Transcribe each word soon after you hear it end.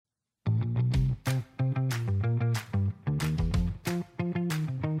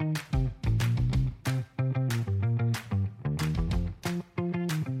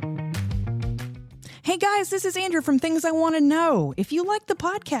Hey guys, this is Andrew from Things I Want to Know. If you like the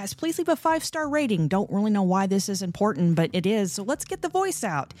podcast, please leave a 5-star rating. Don't really know why this is important, but it is, so let's get the voice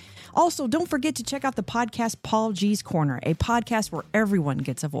out. Also, don't forget to check out the podcast Paul G's Corner, a podcast where everyone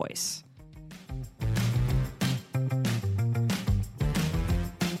gets a voice.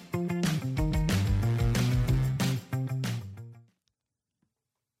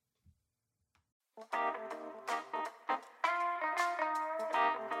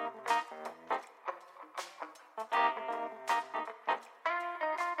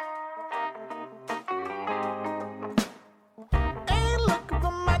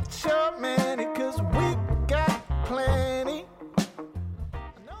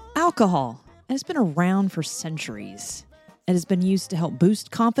 Alcohol has been around for centuries. It has been used to help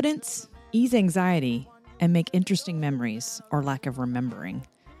boost confidence, ease anxiety, and make interesting memories or lack of remembering.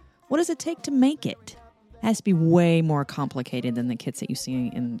 What does it take to make it? It has to be way more complicated than the kits that you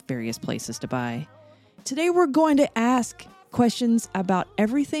see in various places to buy. Today we're going to ask questions about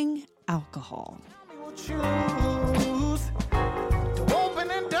everything alcohol.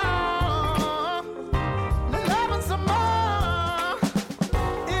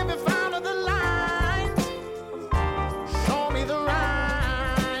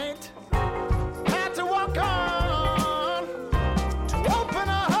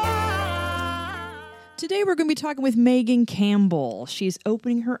 Today we're going to be talking with Megan Campbell. She's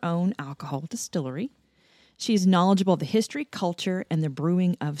opening her own alcohol distillery. She's knowledgeable of the history, culture, and the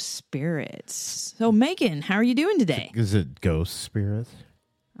brewing of spirits. So, Megan, how are you doing today? Is it ghost spirits?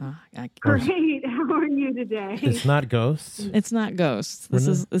 Great. How are you today? It's not ghosts. It's not ghosts.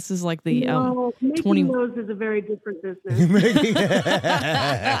 This is like the making 20. Those is a very different business.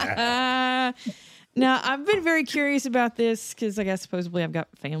 Now, I've been very curious about this because I guess supposedly I've got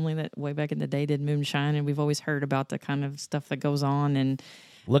family that way back in the day did moonshine, and we've always heard about the kind of stuff that goes on. And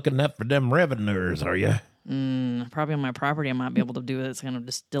Looking up for them revenues, are you? Probably on my property, I might be able to do this kind of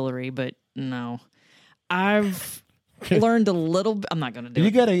distillery, but no. I've learned a little. I'm not going to do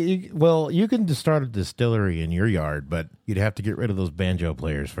it. You can just start a distillery in your yard, but you'd have to get rid of those banjo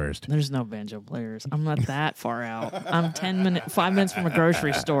players first. There's no banjo players. I'm not that far out. I'm 5 minutes from a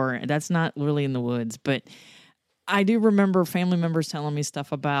grocery store. That's not really in the woods, but I do remember family members telling me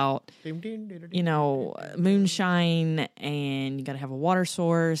stuff about, moonshine, and you got to have a water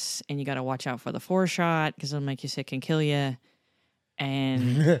source, and you got to watch out for the 4-shot because it'll make you sick and kill you.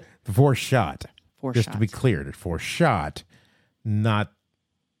 And The 4-shot. Just shots. to be clear, the 4-shot, not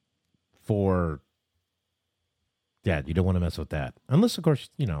for. Yeah, you don't want to mess with that, unless of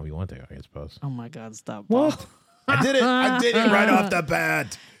course you want to. I suppose. Oh my God! Stop! What? Paul. I did it right off the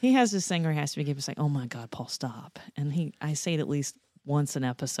bat. He has this thing where he has to be saying, "Oh my God, Paul, stop!" And I say it at least once an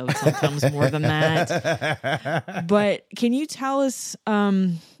episode, sometimes more than that. But can you tell us,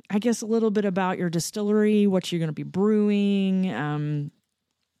 I guess, a little bit about your distillery, what you're going to be brewing,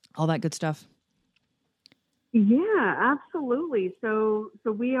 all that good stuff? Yeah, absolutely. So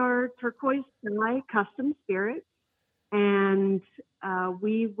we are Turquoise Sky Custom Spirits, and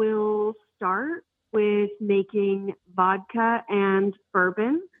we will start with making vodka and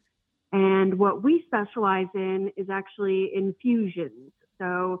bourbon. And what we specialize in is actually infusions.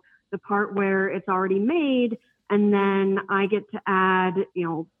 So the part where it's already made, and then I get to add,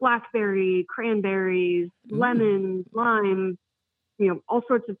 blackberry, cranberries, lemons, lime, all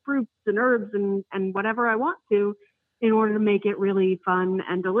sorts of fruits and herbs and whatever I want to in order to make it really fun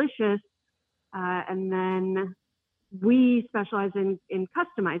and delicious. And then we specialize in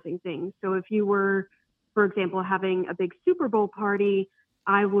customizing things. So if you were, for example, having a big Super Bowl party,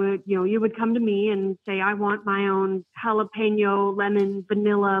 I would, you would come to me and say, I want my own jalapeno, lemon,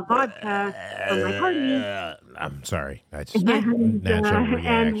 vanilla vodka for my party. I'm sorry. That's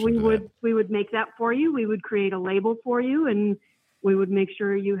and we would. would make that for you. We would create a label for you, and we would make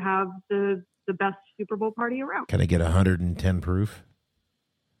sure you have the best Super Bowl party around. Can I get 110 proof?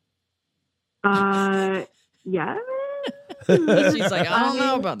 Yeah. She's like, I don't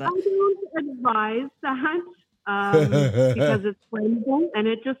know about that. I don't advise that because it's flammable and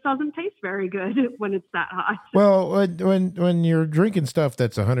it just doesn't taste very good when it's that hot. Well, when you're drinking stuff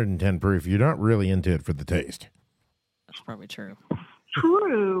that's 110 proof, you're not really into it for the taste. That's probably true.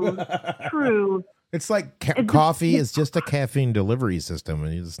 True. It's like coffee is just a caffeine delivery system,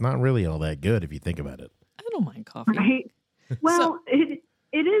 and it's not really all that good if you think about it. I don't mind coffee. Right. Well, it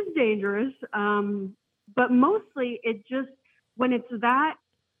is dangerous, but mostly it just, when it's that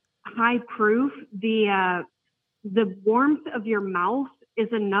high proof, the warmth of your mouth is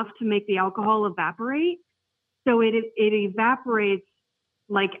enough to make the alcohol evaporate. So it evaporates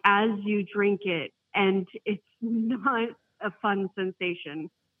like as you drink it, and it's not a fun sensation.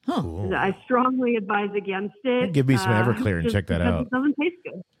 Huh. Cool. I strongly advise against it. Give me some Everclear and just check that because out. It doesn't taste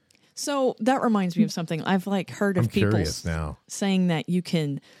good. So that reminds me of something. I've heard of I'm people curious now. saying that you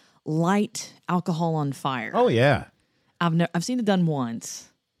can light alcohol on fire. Oh yeah. I've seen it done once,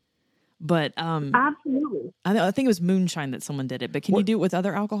 but Absolutely. I think it was moonshine that someone did it. But can you do it with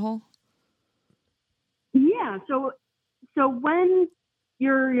other alcohol? Yeah. So when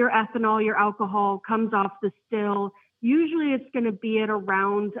your ethanol, your alcohol comes off the still, usually it's going to be at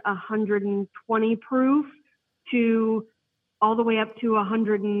around 120 proof to all the way up to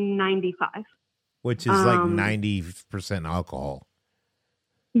 195. Which is like 90% alcohol.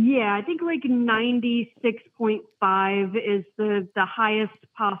 Yeah, I think like 96.5 is the highest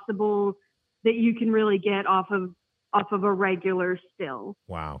possible that you can really get off of a regular still.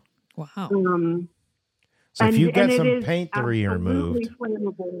 Wow. Wow. So if you get it some is paint to be removed. absolutely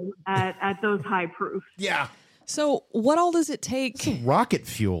flammable at those high proofs. Yeah. So what all does it take It's rocket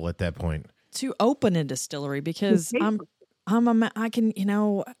fuel at that point. to open a distillery? Because I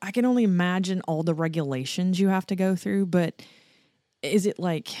can only imagine all the regulations you have to go through, but is it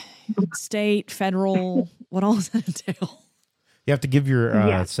like state, federal? What all does that entail? You have to give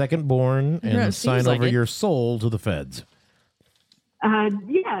your second born and Yeah, it sign seems like over it. your soul to the feds.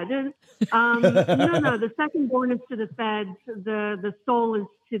 Yeah, it is. No, the second born is to the feds. The soul is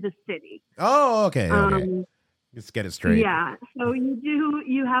to the city. Oh, okay. Let's get it straight. Yeah. So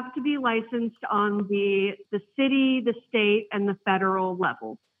you have to be licensed on the city, the state, and the federal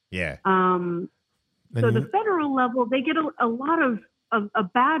level. Yeah. So the federal level, they get a lot of a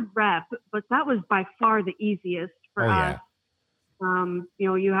bad rep, but that was by far the easiest for us.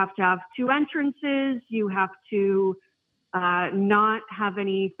 You have to have 2 entrances. You have to not have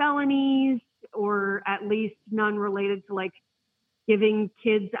any felonies, or at least none related to like giving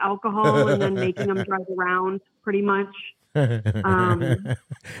kids alcohol and then making them drive around, pretty much. Have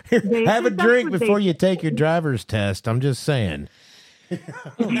a drink before you take your driver's test. I'm just saying.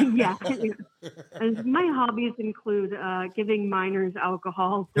 Yeah. And my hobbies include giving minors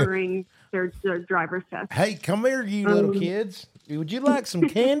alcohol during their driver's test. Hey, come here, you little kids. Would you like some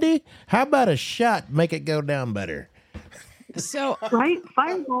candy? How about a shot? Make it go down better. So Right?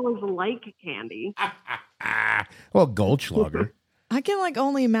 Fireball is like candy. Well, Goldschlager. I can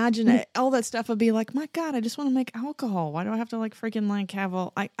only imagine all that stuff would be like, my God, I just want to make alcohol. Why do I have to freaking have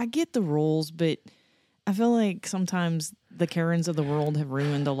all? I get the rules, but I feel like sometimes the Karens of the world have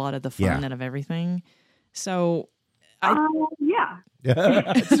ruined a lot of the fun out of everything. So, Yeah.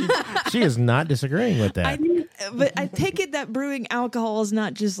 She is not disagreeing with that. But I take it that brewing alcohol is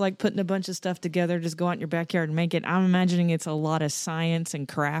not just putting a bunch of stuff together, just go out in your backyard and make it. I'm imagining it's a lot of science and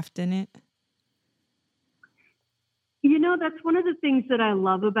craft in it. That's one of the things that I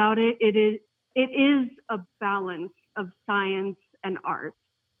love about it. It is a balance of science and art,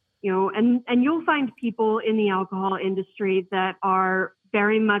 and you'll find people in the alcohol industry that are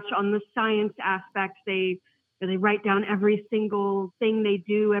very much on the science aspect. They write down every single thing they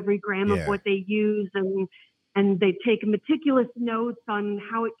do, every gram of what they use, and they take meticulous notes on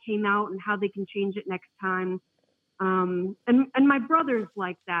how it came out and how they can change it next time. And my brother's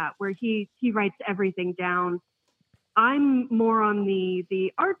like that, where he writes everything down. I'm more on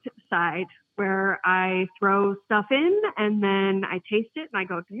the art side, where I throw stuff in and then I taste it and I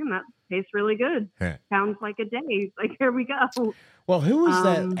go, damn, that tastes really good. Sounds like a day. Like, here we go. Well, who was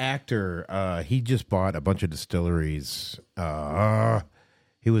that actor? He just bought a bunch of distilleries. He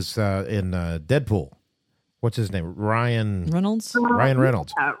was in Deadpool. What's his name? Ryan Reynolds? Ryan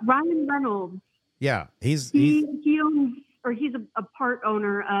Reynolds. Ryan Reynolds. Yeah, he owns, or he's a part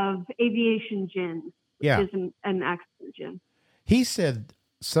owner of Aviation Gin. Which is an excellent gin. He said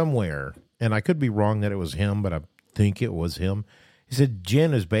somewhere, and I could be wrong that it was him, but I think it was him. He said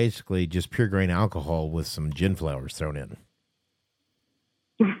gin is basically just pure grain alcohol with some gin flowers thrown in.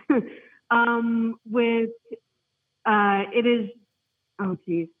 It is. Oh,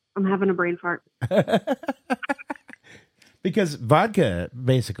 geez, I'm having a brain fart. Because vodka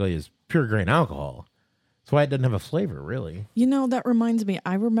basically is pure grain alcohol. That's why it doesn't have a flavor, really. That reminds me.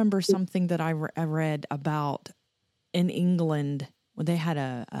 I remember something that I read about in England when they had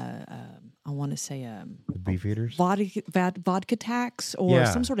I want to say The Beefeaters? vodka tax or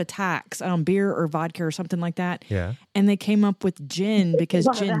some sort of tax on beer or vodka or something like that. Yeah. And they came up with gin because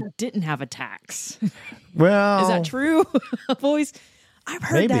gin didn't have a tax. Well, is that true? I've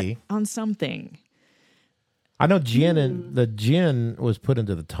heard maybe. that on something. I know gin, and the gin was put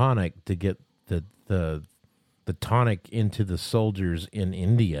into the tonic to get the tonic into the soldiers in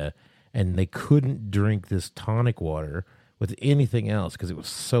India, and they couldn't drink this tonic water with anything else because it was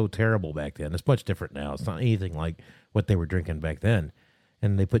so terrible back then. It's much different now. It's not anything like what they were drinking back then.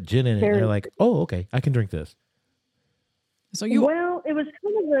 and they put gin in it, and they're like, oh, okay, I can drink this. So you Well, it was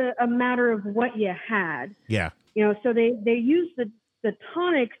kind of a matter of what you had. Yeah. So they used the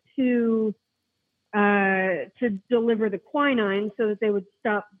tonic to deliver the quinine so that they would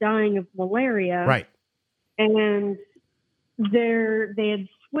stop dying of malaria. Right. And they had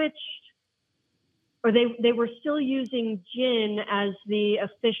switched, or they were still using gin as the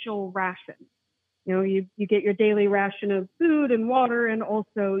official ration. You get your daily ration of food and water, and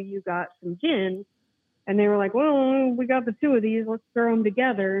also you got some gin. And they were like, well, we got the two of these, let's throw them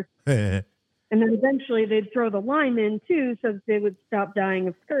together. And then eventually they'd throw the lime in too, so that they would stop dying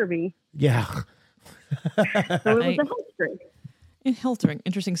of scurvy. Yeah. So it was a health drink. health drink.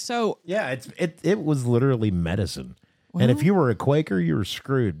 Interesting. So Yeah, it was literally medicine. And if you were a Quaker, you were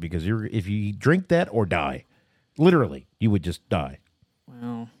screwed because if you drink that or die, literally, you would just die.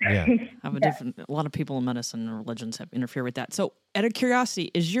 Well, Yeah. have a lot of people in medicine and religions have interfered with that. So, out of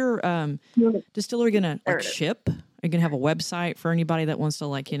curiosity, is your distillery going to ship? Are you going to have a website for anybody that wants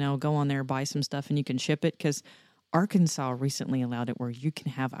to go on there, buy some stuff, and you can ship it? Because Arkansas recently allowed it where you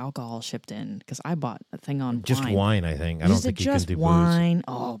can have alcohol shipped in. Because I bought a thing on Just wine, I think. I Is don't it think you can just do wine? booze.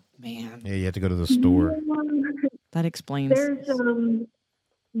 Oh man, Yeah, you have to go to the store. that explains. There's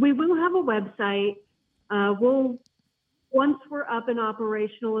we will have a website. We'll once we're up and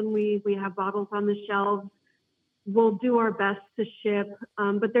operational and we have bottles on the shelves, we'll do our best to ship.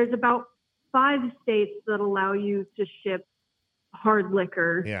 But there's about 5 states that allow you to ship hard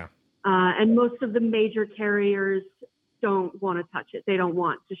liquor. Yeah. And most of the major carriers don't want to touch it. They don't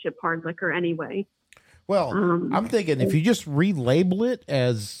want to ship hard liquor anyway. Well, I'm thinking if you just relabel it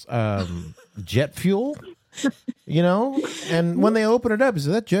as jet fuel, and when they open it up, you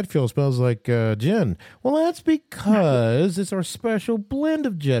say, that jet fuel smells like gin. Well, that's because it's our special blend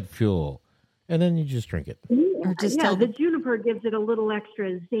of jet fuel. And then you just drink it. Or just Yeah, tell the juniper gives it a little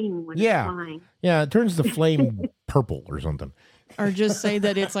extra zing when it's flying. Yeah, it turns the flame purple or something. Or just say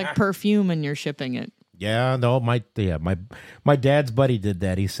that it's like perfume and you're shipping it. Yeah, no, my dad's buddy did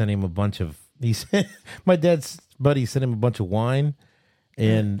that. He sent him a bunch of my dad's buddy sent him a bunch of wine,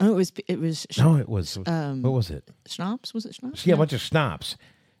 and it was what was it? Schnapps? Was it schnapps? Yeah, a bunch of schnapps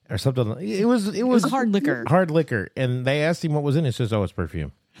or something. It was hard liquor. Hard liquor, and they asked him what was in it. He says, "Oh, it's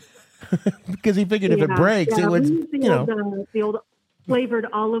perfume," because he figured if it breaks, it would the old flavored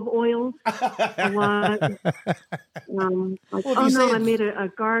olive oils. A lot. I made a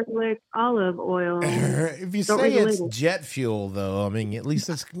garlic olive oil. If you say it's jet fuel, though, I mean, at least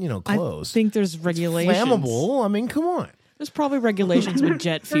it's close. I think there's regulations. It's flammable. I mean, come on. There's probably regulations with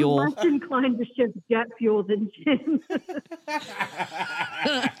jet fuel. They're less inclined to ship jet fuel than gin.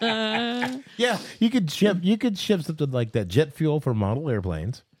 Yeah, you could ship something like that, jet fuel for model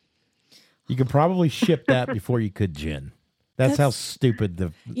airplanes. You could probably ship that before you could gin. That's how stupid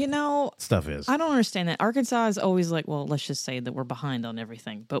the stuff is. I don't understand that. Arkansas is always like, well, let's just say that we're behind on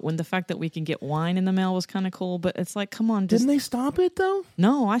everything. But when the fact that we can get wine in the mail was kind of cool, but it's like, come on. Didn't they stop it, though?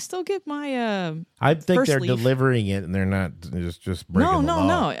 No, I still get my I think first they're leaf. delivering it, and they're not just breaking the law.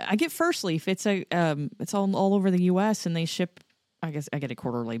 No. I get first leaf. It's it's all over the U.S., and they ship, I guess I get it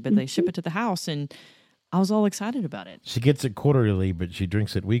quarterly, but they ship it to the house, and I was all excited about it. She gets it quarterly, but she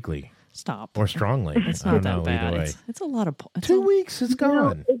drinks it weekly. Stop. Or strongly. It's not that bad. It's a lot of... 2 weeks, it's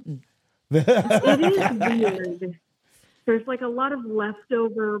gone. It is weird. There's like a lot of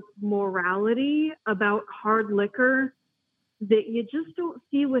leftover morality about hard liquor that you just don't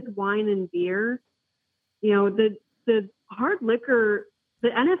see with wine and beer. The hard liquor, the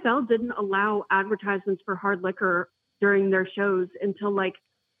NFL didn't allow advertisements for hard liquor during their shows until like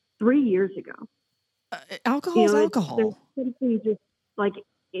 3 years ago. Alcohol is alcohol. There's something just like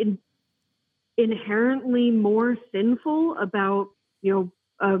inherently more sinful about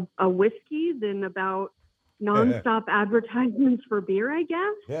a whiskey than about nonstop advertisements for beer, I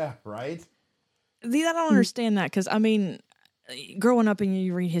guess. Yeah, right. I don't understand that because I mean, growing up and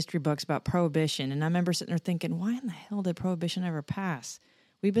you read history books about Prohibition, and I remember sitting there thinking, why in the hell did Prohibition ever pass?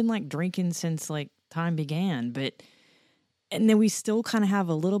 We've been like drinking since like time began, and then we still kind of have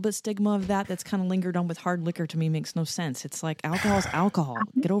a little bit stigma of that's kind of lingered on with hard liquor. To me, makes no sense. It's like alcohol's alcohol.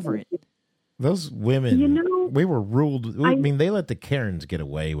 Get over it. Those women, we were ruled. I mean, they let the Karens get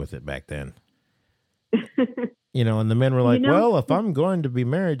away with it back then. And the men were like, well, if I'm going to be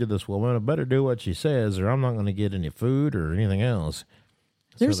married to this woman, I better do what she says, or I'm not going to get any food or anything else.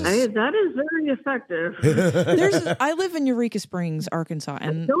 That is very effective. I live in Eureka Springs, Arkansas,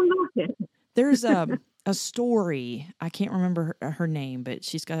 and don't knock it. there's a story. I can't remember her name, but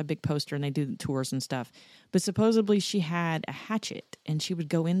she's got a big poster and they do tours and stuff. But supposedly she had a hatchet and she would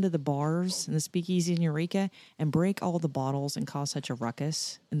go into the bars and the speakeasy in Eureka and break all the bottles and cause such a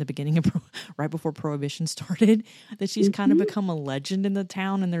ruckus in the beginning of right before Prohibition started that she's kind of become a legend in the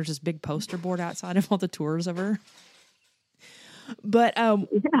town. And there's this big poster board outside of all the tours of her. But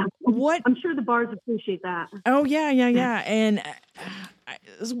Yeah, what? I'm sure the bars appreciate that. Oh yeah. And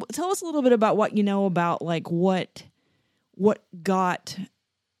tell us a little bit about what you know about like what got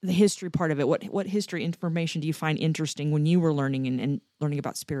the history part of it. What history information do you find interesting when you were learning and learning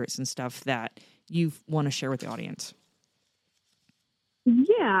about spirits and stuff that you want to share with the audience?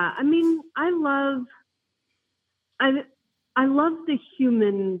 Yeah, I mean, I love the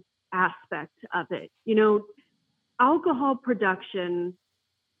human aspect of it. You know, alcohol production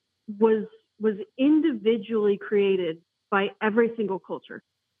was individually created by every single culture.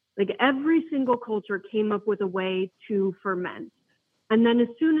 Like every single culture came up with a way to ferment. And then as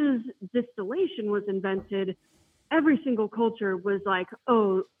soon as distillation was invented, every single culture was like,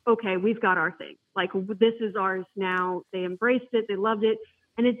 oh, okay, we've got our thing. Like this is ours now. They embraced it. They loved it.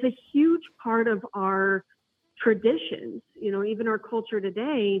 And it's a huge part of our traditions, you know, even our culture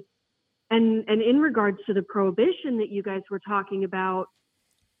today. And in regards to the prohibition that you guys were talking about,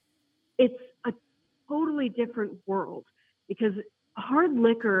 it's a totally different world because hard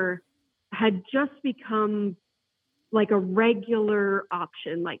liquor had just become like a regular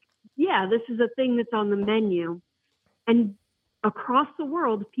option. Like, yeah, this is a thing that's on the menu. And across the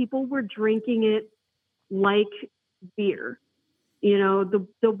world, people were drinking it like beer. You know,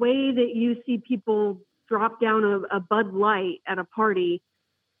 the way that you see people drop down a Bud Light at a party,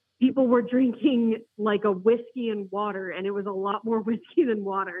 people were drinking like a whiskey and water, and it was a lot more whiskey than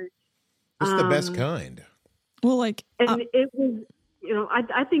water. It's the best kind. Well, like, and it was, you know,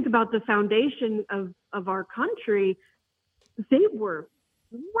 I think about the foundation of our country. They were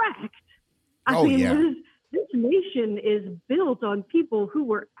wrecked. I mean, this nation is built on people who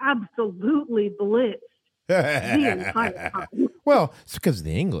were absolutely blitzed the entire time. Well, it's because of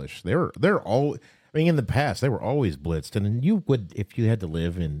the English. They're all. I mean, in the past, they were always blitzed, and you would, if you had to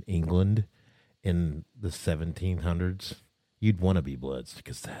live in England in the 1700s, you'd want to be blitzed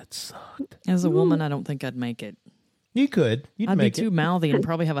because that sucked. As a woman, I don't think I'd make it. You could. I'd be too mouthy and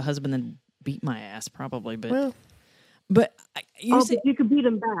probably have a husband that beat my ass, probably. But well, but you could beat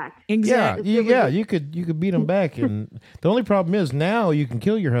him back. Exactly. Yeah, you could beat him back, and the only problem is now you can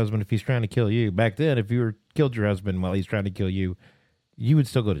kill your husband if he's trying to kill you. Back then, if you killed your husband while he's trying to kill you, you would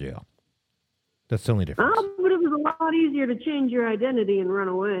still go to jail. That's the only difference. But it was a lot easier to change your identity and run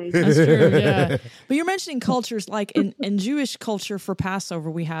away. That's true, yeah. But you're mentioning cultures like in Jewish culture for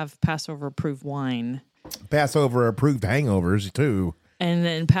Passover, we have Passover-approved wine. Passover-approved hangovers, too. And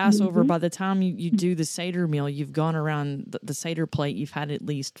then Passover, by the time you do the Seder meal, you've gone around the Seder plate, you've had at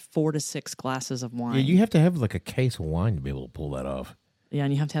least 4 to 6 glasses of wine. Yeah, you have to have like a case of wine to be able to pull that off. Yeah,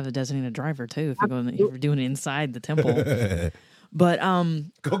 and you have to have a designated driver, too, if you're doing it inside the temple. But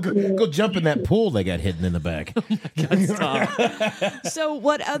go jump in that pool they got hidden in the back. Oh my God, stop. So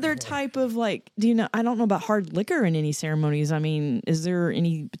what other type of like, do you know, I don't know about hard liquor in any ceremonies. I mean, is there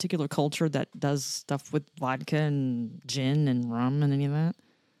any particular culture that does stuff with vodka and gin and rum and any of that?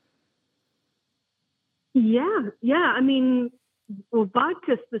 Yeah. I mean, well,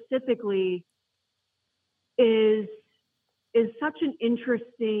 vodka specifically is such an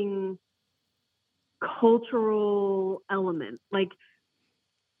interesting cultural element. Like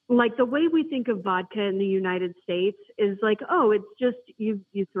the way we think of vodka in the United States is like, oh, it's just you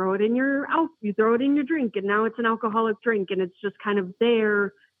throw it in your drink and now it's an alcoholic drink and it's just kind of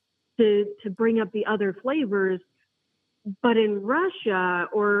there to bring up the other flavors. But in Russia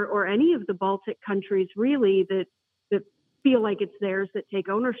or any of the Baltic countries really that feel like it's theirs, that take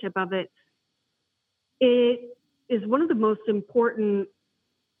ownership of it, it is one of the most important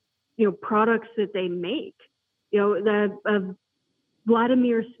products that they make. The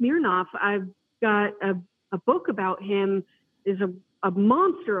Vladimir Smirnov, I've got a book about him, is a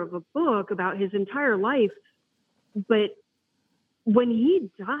monster of a book about his entire life. But when he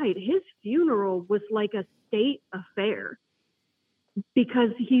died, his funeral was like a state affair because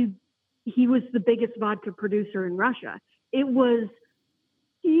he was the biggest vodka producer in Russia. It was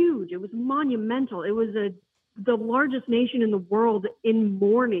huge. It was monumental. It was the largest nation in the world in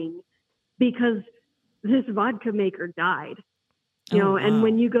mourning because this vodka maker died. Wow. And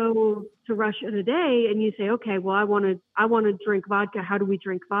when you go to Russia today and you say, okay, well, I want to drink vodka. How do we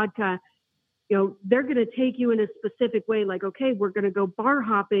drink vodka? They're going to take you in a specific way. Like, okay, we're going to go bar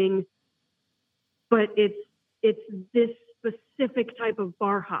hopping, but it's this specific type of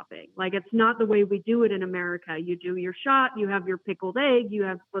bar hopping. Like, it's not the way we do it in America. You do your shot, you have your pickled egg, you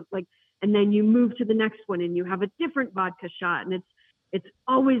have like, and then you move to the next one and you have a different vodka shot. And it's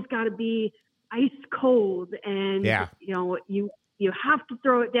always got to be ice cold. And, you know, you have to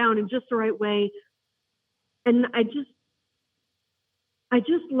throw it down in just the right way. And I just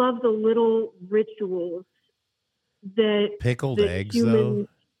love the little rituals that pickled that eggs, humans,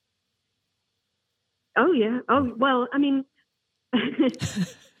 though. Oh yeah. Oh well. I mean,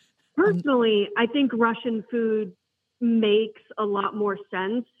 personally, I think Russian food makes a lot more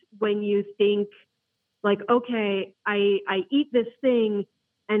sense when you think like, okay, I eat this thing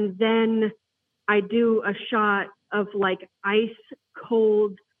and then I do a shot of like ice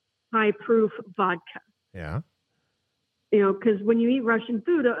cold, high proof vodka. Yeah. You know, because when you eat Russian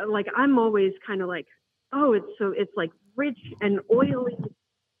food, like I'm always kind of like, oh, it's like rich and oily.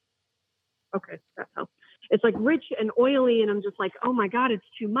 Okay, that helps. It's like rich and oily, and I'm just like, oh my God, it's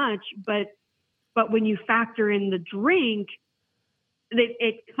too much. But when you factor in the drink,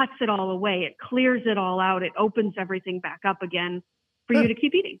 it cuts it all away. It clears it all out. It opens everything back up again for you to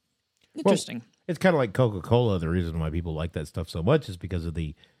keep eating. Interesting. Well, it's kind of like Coca-Cola. The reason why people like that stuff so much is because of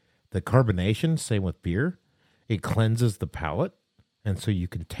the carbonation. Same with beer. It cleanses the palate, and so you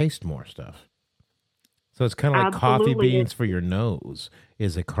can taste more stuff. So it's kind of like coffee beans for your nose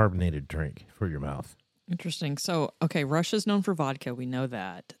is a carbonated drink for your mouth. Interesting. So, okay, Russia's known for vodka. We know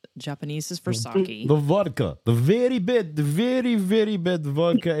that. Japanese is for sake. The vodka. The very, very bad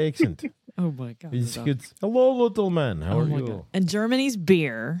vodka accent. Oh, my God. It's hello, little man. How are you? God. And Germany's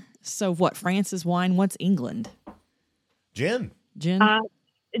beer. So what? France is wine. What's England? Gin. Gin?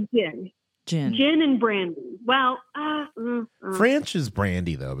 Gin. Gin And brandy. Well, French is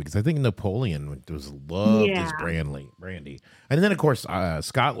brandy, though, because I think Napoleon loved his brandy. And then, of course,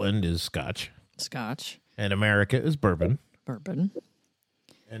 Scotland is Scotch. And America is bourbon.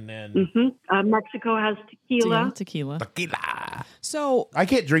 And then Mexico has tequila. Tequila. So I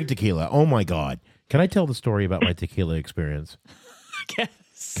can't drink tequila. Oh, my God. Can I tell the story about my tequila experience? Yes.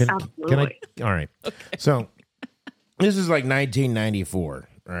 Absolutely. Can I? All right. Okay. So this is like 1994.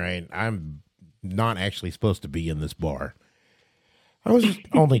 All right. I'm not actually supposed to be in this bar. I was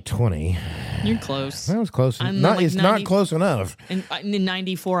only 20. You're close. I was close. It's not close enough. In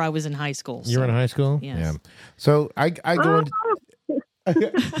 94, I was in high school. You were in high school? Yes. Yeah. So I go into...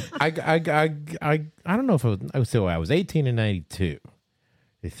 I don't know if I was 18 in 92.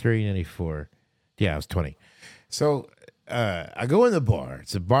 93, 94. Yeah, I was 20. So I go in the bar.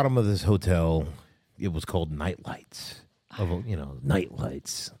 It's the bottom of this hotel. It was called Nightlights.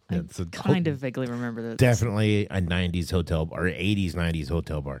 Nightlights. It's kind of vaguely remember that. Definitely a 90s hotel bar, or 80s, 90s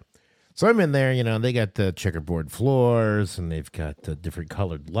hotel bar. So I'm in there, they got the checkerboard floors, and they've got the different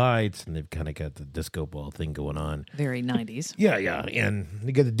colored lights, and they've kind of got the disco ball thing going on. Very 90s. Yeah. And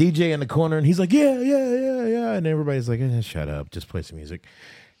they got the DJ in the corner, and he's like, yeah. And everybody's like, shut up, just play some music.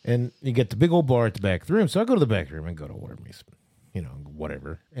 And you get the big old bar at the back of the room. So I go to the back of the room and go to order me some,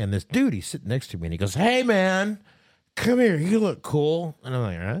 whatever. And this dude, he's sitting next to me, and he goes, hey, man, come here. You look cool. And I'm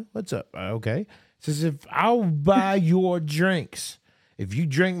like, all right, what's up? Okay. He says, if I'll buy your drinks if you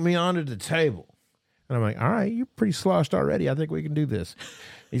drink me onto the table. And I'm like, all right, you're pretty sloshed already. I think we can do this.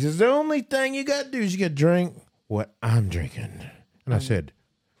 He says, the only thing you got to do is you got to drink what I'm drinking. And I said,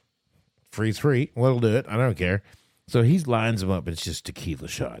 freeze free. We'll do it. I don't care. So he lines them up. It's just tequila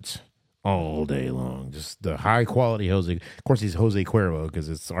shots all day long. Just the high quality Jose. Of course, he's Jose Cuervo because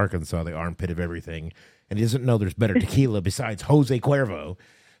it's Arkansas, the armpit of everything. And he doesn't know there's better tequila besides Jose Cuervo.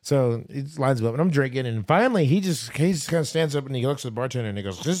 So he lines them up, and I'm drinking, and finally he just kind of stands up and he looks at the bartender and he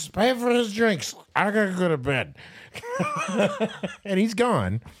goes, just pay for his drinks. I gotta go to bed. And he's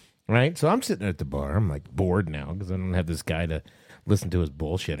gone, right? So I'm sitting at the bar. I'm like bored now because I don't have this guy to listen to his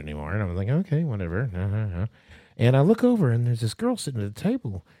bullshit anymore. And I'm like, okay, whatever. And I look over, and there's this girl sitting at the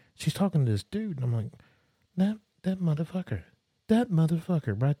table. She's talking to this dude, and I'm like, that motherfucker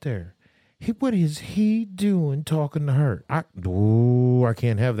right there. What is he doing talking to her? I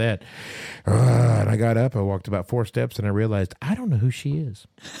can't have that. And I got up. I walked about 4 steps, and I realized I don't know who she is.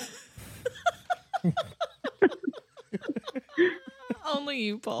 Only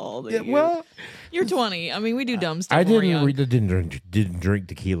you, Paul. Well, you're 20. I mean, we do dumb stuff. I didn't drink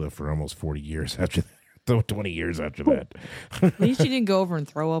tequila for almost 40 years after that. 20 years after that. At least you didn't go over and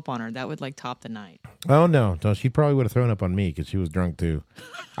throw up on her. That would top the night. Oh no, she probably would have thrown up on me because she was drunk too.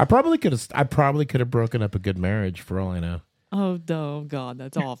 I probably could have broken up a good marriage for all I know. Oh no, God,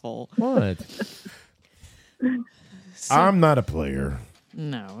 that's awful. What? I'm not a player.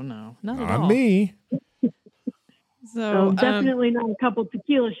 No, not at all. Not me. So definitely not a couple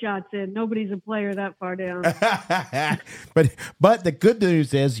tequila shots in. Nobody's a player that far down. but the good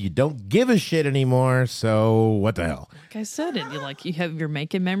news is you don't give a shit anymore. So what the hell? Like I said, you're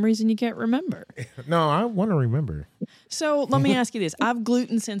making memories and you can't remember. No, I want to remember. So let me ask you this: I have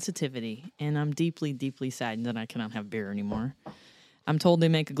gluten sensitivity, and I'm deeply, deeply saddened that I cannot have beer anymore. I'm told they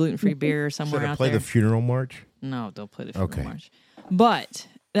make a gluten-free beer somewhere out there. Play the funeral march? No, don't play the funeral march. But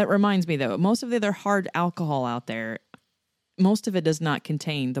that reminds me, though, most of the other hard alcohol out there, most of it does not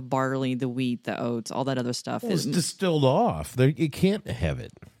contain the barley, the wheat, the oats, all that other stuff. It's distilled off. You can't have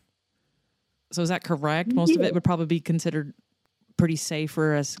it. So is that correct? Most of it would probably be considered pretty safe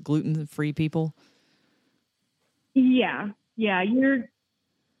for us gluten-free people? Yeah.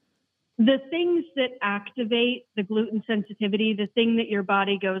 The things that activate the gluten sensitivity, the thing that your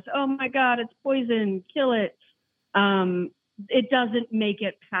body goes, oh my God, it's poison, kill it. It doesn't make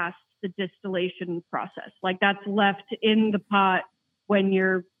it past the distillation process. Like that's left in the pot when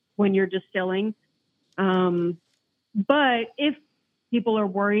you're distilling. But if people are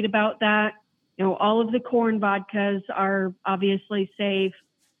worried about that, all of the corn vodkas are obviously safe.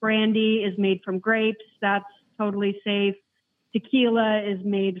 Brandy is made from grapes. That's totally safe. Tequila is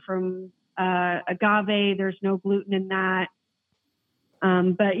made from agave. There's no gluten in that.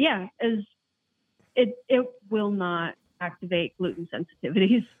 But yeah, it will not activate gluten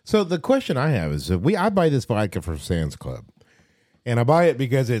sensitivities. So the question I have is, I buy this vodka from Sam's Club, and I buy it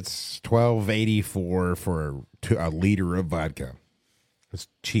because it's $12.84 for a liter of vodka. It's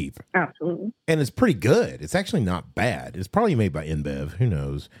cheap. Absolutely. And it's pretty good. It's actually not bad. It's probably made by InBev. Who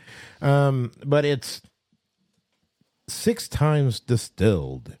knows? But it's 6 times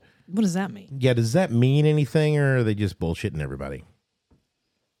distilled. What does that mean? Yeah, does that mean anything, or are they just bullshitting everybody?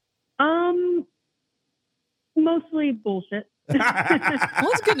 Mostly bullshit. Well,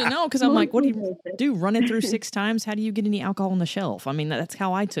 it's good to know, because I'm like, what do you do? Run it through 6 times? How do you get any alcohol on the shelf? I mean, that's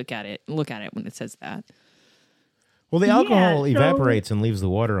how I look at it when it says that. Well, the alcohol evaporates and leaves the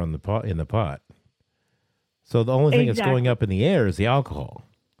water in the pot. So the only thing that's going up in the air is the alcohol.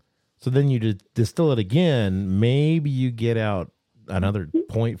 So then you distill it again. Maybe you get out another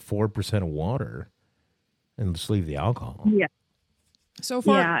 0.4% of water and just leave the alcohol. Yeah. So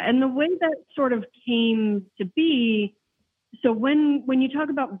far, yeah, and the way that sort of came to be, so when you talk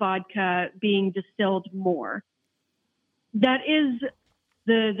about vodka being distilled more, that is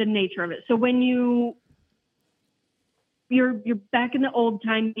the nature of it. So when you're back in the old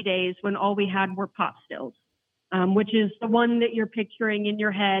timey days when all we had were pot stills, which is the one that you're picturing in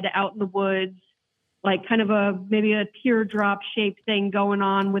your head out in the woods, like kind of maybe a teardrop shaped thing going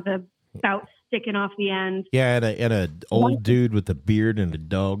on with a spout sticking off the end. Yeah, and a old dude with a beard and a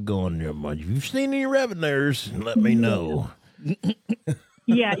dog going, if you've seen any revenues, let me know.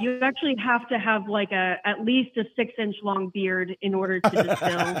 Yeah, you actually have to have like at least a 6-inch long beard in order to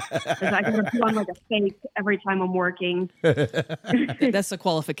distill. Because I can put on like a fake every time I'm working. That's the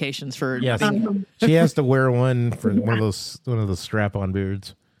qualifications for. Yes, she has to wear one for one of those strap-on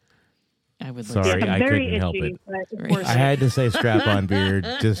beards. I would. Sorry, I couldn't help it. I had to say strap-on beard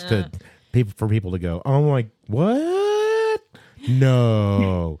just for people to go, oh my, what?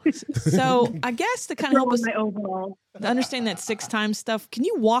 No. So I guess to kind of help us to understand that 6 times stuff, can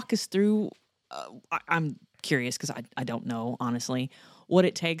you walk us through? I'm curious because I don't know, honestly, what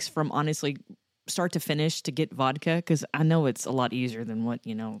it takes from start to finish to get vodka, because I know it's a lot easier than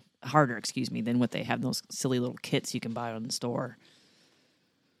harder than what they have, those silly little kits you can buy on the store.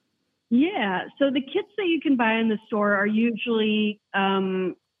 Yeah, so the kits that you can buy in the store are usually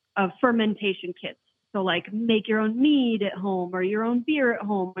fermentation kits. So like make your own mead at home or your own beer at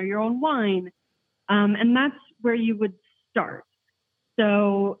home or your own wine. And that's where you would start.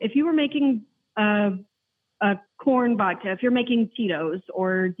 So if you were making a corn vodka, if you're making Tito's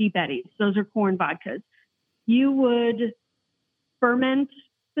or Deep Eddies, those are corn vodkas, you would ferment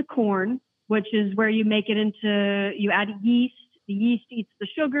the corn, which is where you make it you add yeast. The yeast eats the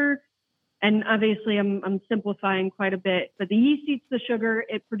sugar. And obviously I'm simplifying quite a bit, but the yeast eats the sugar,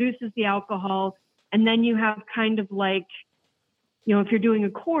 it produces the alcohol. And then you have kind of like, if you're doing a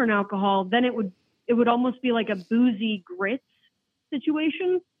corn alcohol, then it would almost be like a boozy grits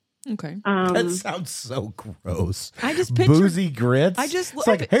situation. Okay. That sounds so gross. I just picture boozy grits. It's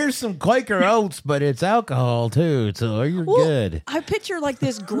like, here's some Quaker Oats, but it's alcohol too, so you're good. I picture like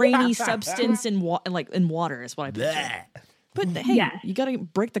this grainy substance in water is what I picture. But hey, you got to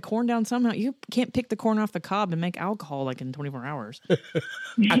break the corn down somehow. You can't pick the corn off the cob and make alcohol like in 24 hours.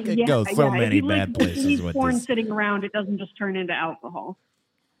 I could go so many bad places with corn this. Sitting around, it doesn't just turn into alcohol.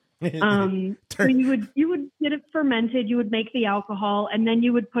 So you would get it fermented. You would make the alcohol, and then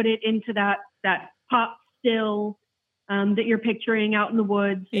you would put it into that pot still that you're picturing out in the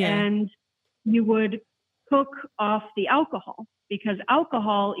woods, Yeah. and you would cook off the alcohol because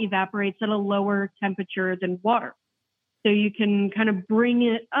alcohol evaporates at a lower temperature than water. So you can kind of bring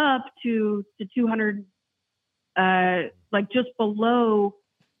it up to 200, like just below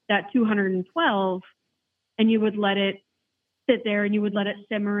that 212, and you would let it sit there and you would let it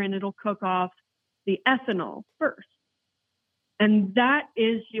simmer and it'll cook off the ethanol first. And that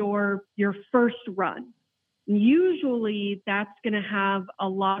is your first run. Usually that's going to have a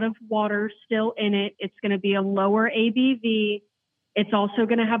lot of water still in it. It's going to be a lower ABV. It's also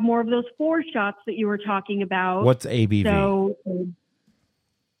going to have more of those foreshots that you were talking about. What's ABV? So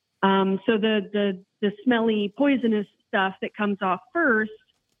the smelly, poisonous stuff that comes off first,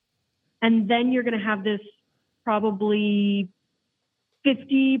 and then you're going to have this probably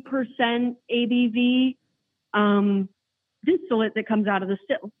 50% ABV distillate that comes out of the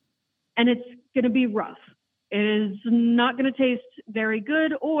still, and it's going to be rough. It is not going to taste very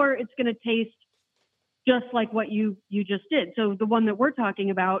good, or it's going to taste just like what you just did. So the one that we're talking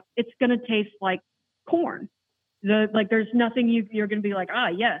about, it's going to taste like corn. There's nothing you're going to be like,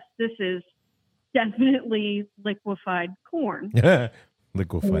 yes, this is definitely liquefied corn.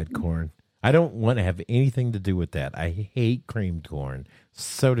 Liquefied corn. I don't want to have anything to do with that. I hate creamed corn.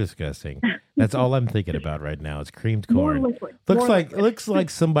 So disgusting. That's all I'm thinking about right now is creamed corn. More liquid. Looks like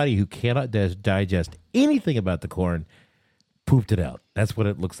somebody who cannot digest anything about the corn pooped it out. That's what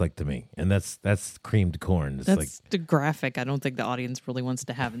it looks like to me. And that's creamed corn. It's That's the graphic I don't think the audience really wants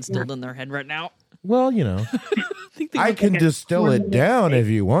to have instilled in their head right now. well, I can distill corn it down if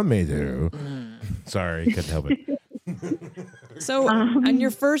you want me to. Sorry, couldn't help it. So, on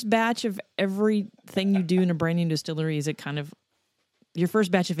your first batch of everything you do in a brand new distillery, is it kind of your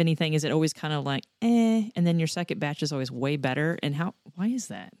first batch of anything? Is it always kind of like and then your second batch is always way better? And why is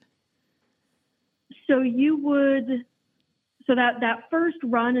that? So that first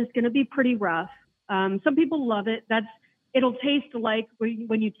run is going to be pretty rough. Some people love it. It'll taste like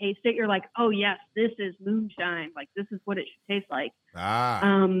when you taste it, you're like, oh yes, this is moonshine. Like this is what it should taste like.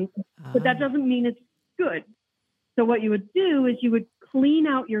 But that doesn't mean it's good. So what you would do is you would clean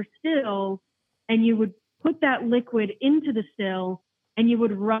out your still and you would put that liquid into the still and you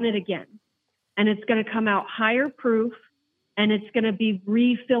would run it again. And it's going to come out higher proof and it's going to be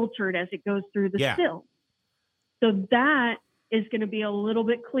refiltered as it goes through the still. So that is going to be a little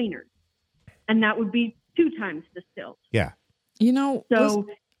bit cleaner. And that would be 2 times distilled. Yeah.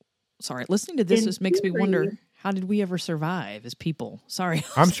 Listening to this just makes me wonder, how did we ever survive as people? Sorry.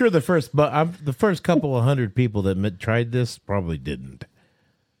 I'm sure the first couple of hundred people that tried this probably didn't.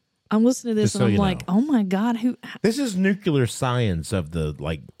 I'm listening to this Just and so I'm you like, know. oh my God, This is nuclear science of the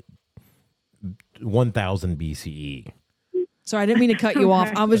 1000 BCE. Sorry, I didn't mean to cut you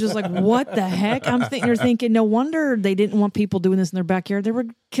off. I was just like, what the heck? You're thinking, no wonder they didn't want people doing this in their backyard. They were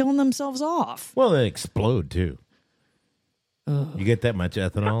killing themselves off. Well, they explode too. You get that much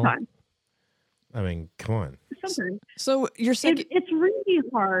ethanol? Sometimes. I mean, come on. Sometimes. So you're saying It's really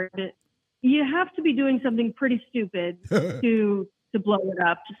hard. You have to be doing something pretty stupid to blow it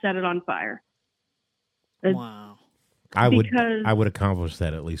up, to set it on fire. wow. I would accomplish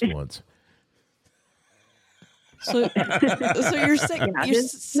that at least once. So you're saying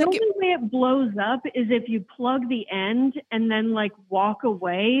The only way it blows up is if you plug the end and then walk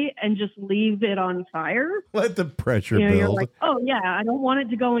away and just leave it on fire. Let the pressure You're build. like, oh yeah, I don't want it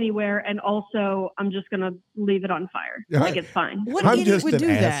to go anywhere, and also I'm just gonna leave it on fire. It's fine. What I'm idiot just would an do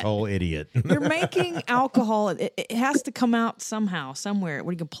that? asshole idiot. You're making alcohol. It has to come out somehow, somewhere.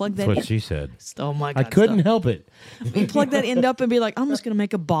 Where you can plug that That's what in. she said. Oh my God. I couldn't help it. You plug that end up and be like, I'm just going to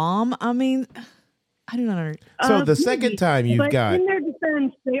make a bomb. I mean, I do not understand. So the second time you've but got... in their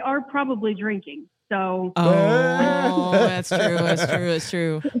defense, they are probably drinking. So Oh, that's true. That's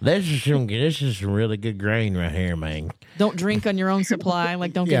true. This is some really good grain right here, man. Don't drink on your own supply.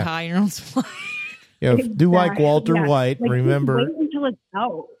 Don't Yeah. get high on your own supply. Do like Walter Yeah. White. Just Remember, wait until it's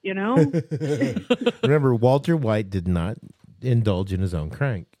out. remember Walter White did not indulge in his own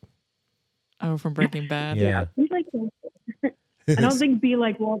crank. Oh, from Breaking Bad. Yeah. Be like Walter. I don't think "Be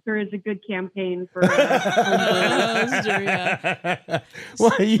Like Walter" is a good campaign for. That's true, yeah.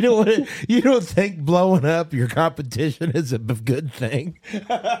 Well, you don't think blowing up your competition is a good thing? They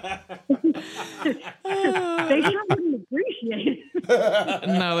sure wouldn't appreciate it.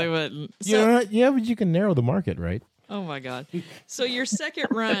 No, they wouldn't. Yeah, but you can narrow the market, right? Oh my God. So your second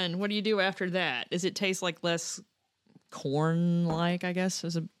run, what do you do after that? Does it taste like less corn-like, I guess,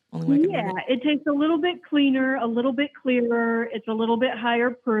 is the only way I can Yeah, put it? it tastes a little bit cleaner, a little bit clearer. It's a little bit higher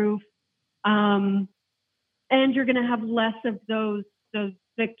proof, and you're going to have less of the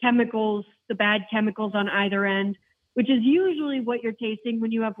chemicals, the bad chemicals on either end. which is usually what you're tasting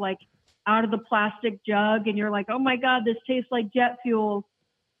when you have like out of the plastic jug and you're like, oh my God, this tastes like jet fuel.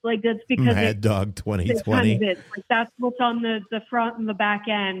 Like that's because Mad Dog 2020. Like that's what's on the front and the back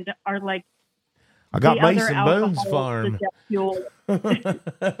end are like. I got the Mason other Bones alcohols, Farm. The jet fuel,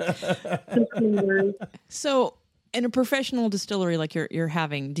 the coolers. So, in a professional distillery like you're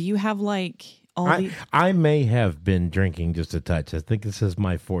having, do you have like all the? I may have been drinking just a touch. I think this is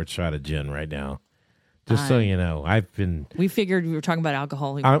my 4th shot of gin right now. Just so you know, I've been. We figured we were talking about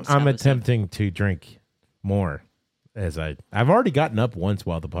alcohol. I'm attempting to drink more. I've already gotten up once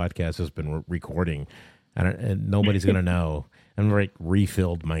while the podcast has been recording, and nobody's gonna know. And like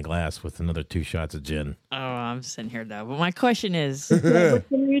refilled my glass with another 2 shots of gin. Oh, I'm sitting here though. But my question is, What gin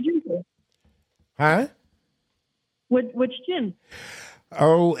are you drinking? Huh? Which gin?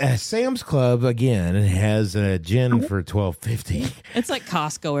 Oh, Sam's Club again has a gin for $12.50. it's like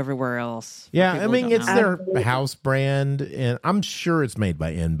Costco everywhere else. Yeah, I People mean don't it's know. their house brand, and I'm sure it's made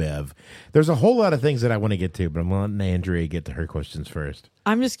by InBev. There's a whole lot of things that I want to get to, but I'm letting Andrea get to her questions first.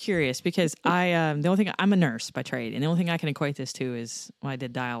 I'm just curious because the only thing I'm a nurse by trade, and the only thing I can equate this to is when I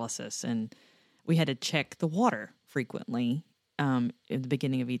did dialysis, and we had to check the water frequently at the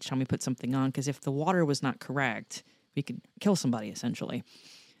beginning of each time we put something on, because if the water was not correct, we could kill somebody essentially.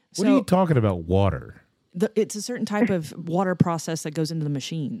 What are you talking about? Water? It's a certain type of water process that goes into the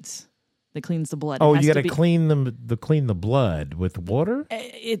machines that cleans the blood. Oh, It has you got to to be- clean the blood with water.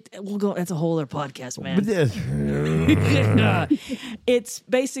 We'll go. That's a whole other podcast, man. But this- It's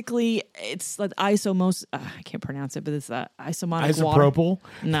basically like isomos. I can't pronounce it, but it's isomonic water. Isopropyl.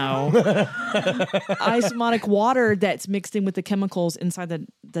 No, isomonic water that's mixed in with the chemicals inside the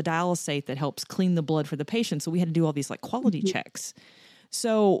dialysate that helps clean the blood for the patient. So we had to do all these like quality checks.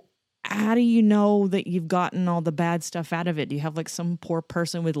 So how do you know that you've gotten all the bad stuff out of it? Do you have like some poor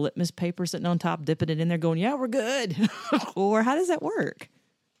person with litmus paper sitting on top, dipping it in there, going, "Yeah, we're good," or how does that work?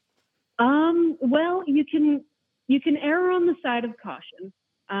 Well, you can err on the side of caution,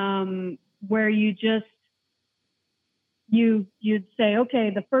 where you'd say,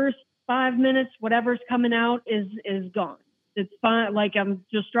 okay, the first 5 minutes, whatever's coming out is gone. It's fine. Like I'm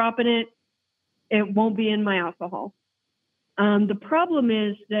just dropping it. It won't be in my alcohol. The problem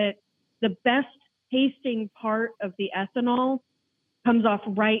is that the best tasting part of the ethanol comes off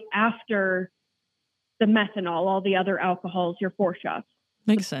right after the methanol, all the other alcohols, your 4 shots.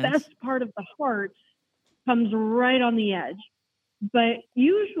 Makes sense. The best part of the heart comes right on the edge. But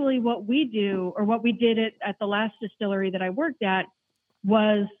usually what we do, or what we did at the last distillery that I worked at,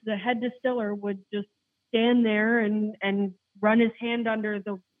 was the head distiller would just stand there and run his hand under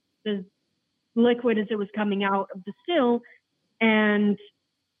the liquid as it was coming out of the still, and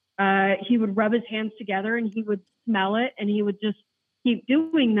he would rub his hands together and he would smell it, and he would just keep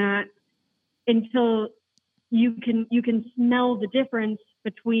doing that until you can smell the difference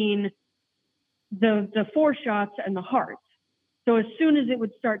between the 4 shots and the heart. So as soon as it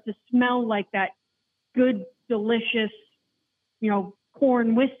would start to smell like that good, delicious,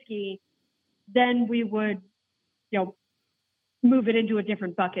 corn whiskey, then we would, move it into a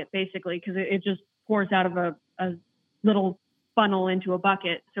different bucket, basically, because it just pours out of a little funnel into a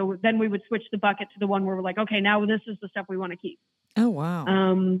bucket. So then we would switch the bucket to the one where we're like, okay, now this is the stuff we want to keep. Oh wow!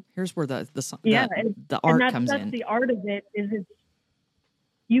 Here's where the art comes in. That's the art of it.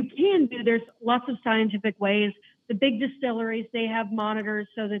 There's lots of scientific ways. The big distilleries, they have monitors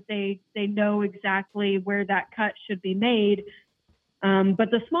so that they know exactly where that cut should be made.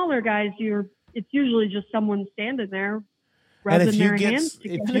 But the smaller guys, it's usually just someone standing there rubbing their hands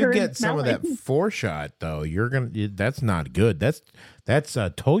together. If you get some of that 4 shot though, that's not good. That's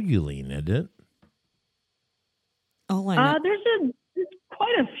toluene, isn't it? Oh, I know. There's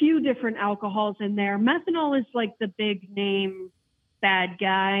quite a few different alcohols in there. Methanol is like the big name bad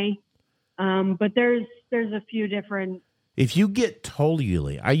guy, but there's a few different. If you get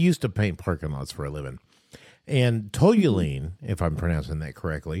toluene, I used to paint parking lots for a living, and toluene, if I'm pronouncing that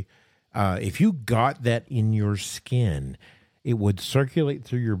correctly, if you got that in your skin, it would circulate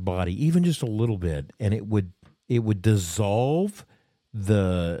through your body even just a little bit, and it would dissolve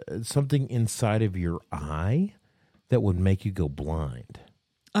something inside of your eye that would make you go blind.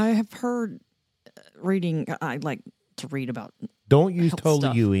 I have heard reading. I like to read about. Don't use health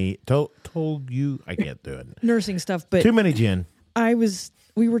stuff. toluene. I can't do it. Nursing stuff, but Too many gin.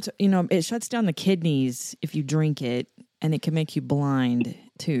 it shuts down the kidneys if you drink it, and it can make you blind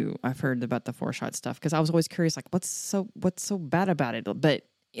too. I've heard about the 4 shot stuff because I was always curious, like what's so bad about it? But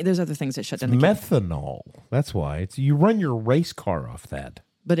there's other things that shut down the kidneys. Methanol. That's why you run your race car off that.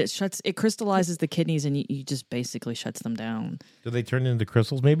 But it crystallizes the kidneys and you just basically shuts them down. Do they turn into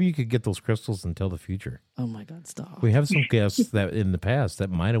crystals? Maybe you could get those crystals and tell the future. Oh my God, stop. We have some guests that in the past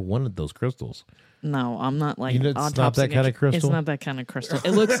that might have wanted those crystals. No, I'm not like it's not that kind of crystal? It's not that kind of crystal.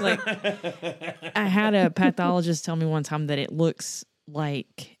 It looks like I had a pathologist tell me one time that it looks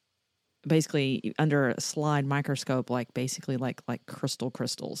like basically under a slide microscope, like basically like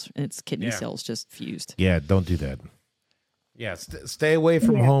crystals, and it's kidney cells just fused. Yeah, don't do that. Yeah, stay away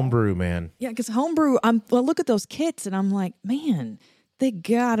from homebrew, man. Yeah, because homebrew, I look at those kits and I'm like, man, they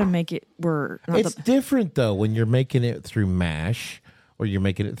gotta make it work. It's different though when you're making it through mash or you're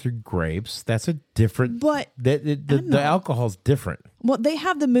making it through grapes. That's a different. But the alcohol's different. Well, they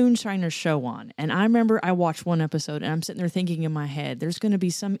have the Moonshiner show on, and I remember I watched one episode, and I'm sitting there thinking in my head, there's going to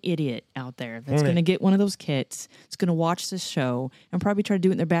be some idiot out there that's going to get one of those kits, it's going to watch this show, and probably try to do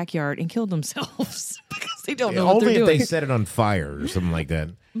it in their backyard and kill themselves because they don't know what they're doing. Only if they set it on fire or something like that.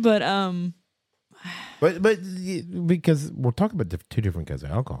 But because we're talking about two different kinds of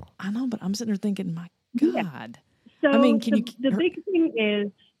alcohol. I know, but I'm sitting there thinking, my God. So I mean, the big thing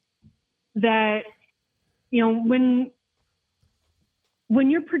is that, when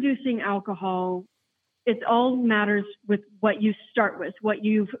you're producing alcohol, it all matters with what you start with, what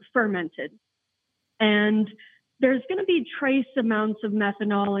you've fermented. And there's going to be trace amounts of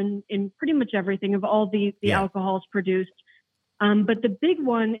methanol in pretty much everything of all the alcohols produced. But the big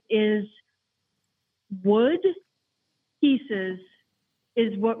one is wood pieces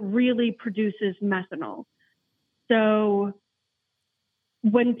is what really produces methanol. So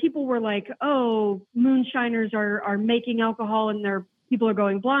when people were like, oh, moonshiners are making alcohol and people are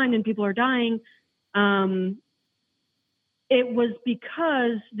going blind and people are dying, it was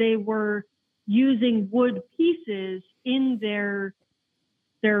because they were using wood pieces in their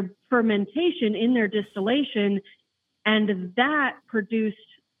fermentation, in their distillation, and that produced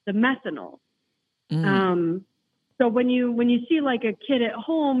the methanol. So when you see like a kid at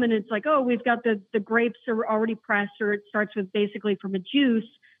home and it's like, oh, we've got the grapes are already pressed, or it starts with basically from a juice,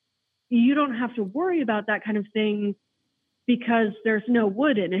 you don't have to worry about that kind of thing because there's no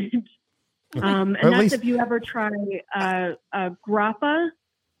wood in it. And that's if you ever try grappa.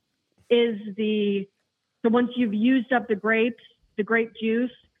 So once you've used up the grape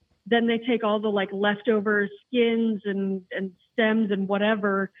juice, then they take all the like leftover skins and stems and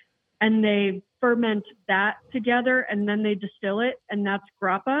whatever, and they ferment that together, and then they distill it, and that's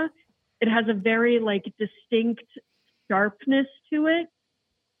grappa. It has a very like distinct sharpness to it,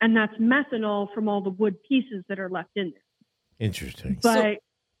 and that's methanol from all the wood pieces that are left in there. Interesting. But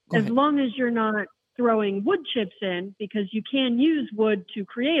as long as you're not throwing wood chips in, because you can use wood to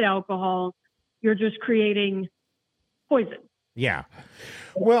create alcohol, you're just creating poison. Yeah.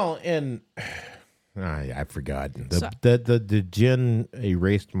 Well, and I forgot. The gin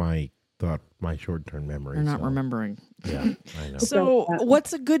erased my short-term memory. You're not remembering. Yeah, I know. So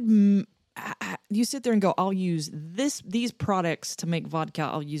what's a good... you sit there and go, I'll use these products to make vodka,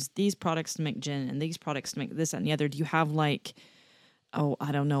 I'll use these products to make gin, and these products to make this, that, and the other. Do you have like... Oh,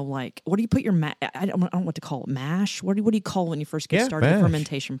 I don't know. Like, what do you put your I don't know what to call it. Mash. What do you call it when you first get started the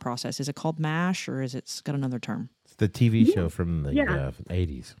fermentation process? Is it called mash, or is it got another term? It's the TV show from the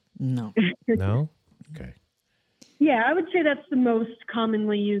 80s. No. No. Okay. Yeah, I would say that's the most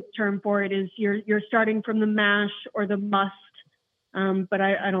commonly used term for it. Is you're starting from the mash or the must, but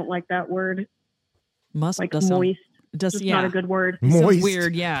I don't like that word. Must like does moist. Does it's not a good word. Moist.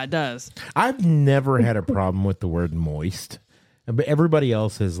 Weird. Yeah, it does. I've never had a problem with the word moist. But everybody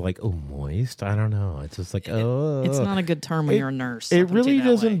else is like, oh, moist? I don't know. It's just like, oh. It's not a good term when you're a nurse. It really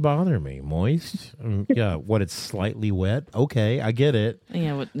doesn't bother me. Moist? It's slightly wet? Okay, I get it.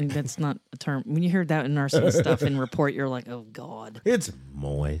 Yeah, that's not a term. When you hear that in nursing stuff in report, you're like, oh, God. It's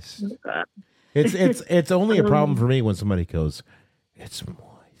moist. It's only a problem for me when somebody goes, it's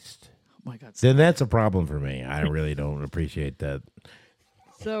moist. Oh, my God. Then that's a problem for me. I really don't appreciate that.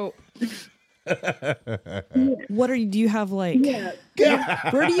 So... do you have like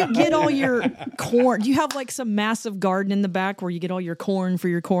where do you get all your corn? Do you have like some massive garden in the back where you get all your corn for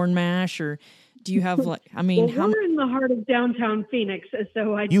your corn mash, or do you have like we're in the heart of downtown Phoenix,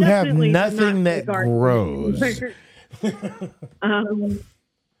 so you have nothing that grows.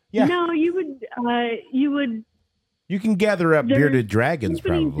 No, you would you can gather up bearded dragons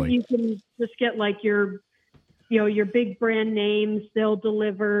probably. You can just get like your big brand names. They'll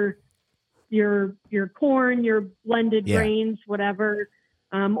deliver your corn, your blended grains, whatever.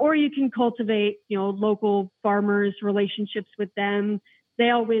 Or you can cultivate, local farmers, relationships with them. They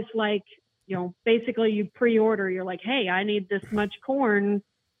always like, basically you pre-order. You're like, hey, I need this much corn,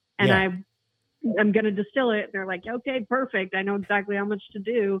 and I'm going to distill it. They're like, okay, perfect. I know exactly how much to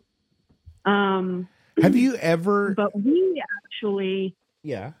do. Have you ever? But we actually,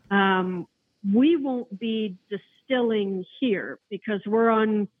 Yeah. we won't be distilling here because we're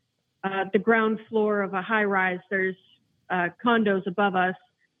on the ground floor of a high rise. There's condos above us,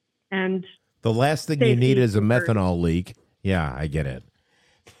 and The last thing you need is a methanol leak. Yeah, I get it.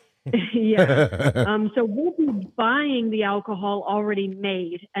 yeah. So we'll be buying the alcohol already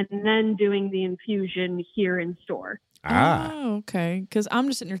made and then doing the infusion here in store. Oh, okay. Because I'm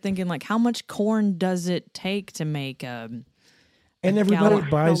just sitting here thinking, like, how much corn does it take to make And everybody gallon-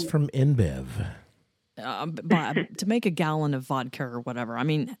 buys from InBev. to make a gallon of vodka or whatever? I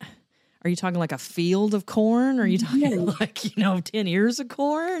mean, are you talking like a field of corn? Or are you talking like, 10 ears of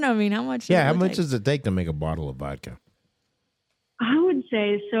corn? I mean, how much? Yeah, how much does it take to make a bottle of vodka? I would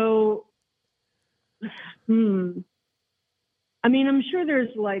say so. I mean, I'm sure there's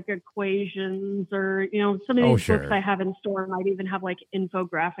like equations or, some of these books I have in store might even have like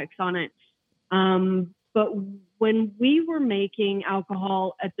infographics on it. But when we were making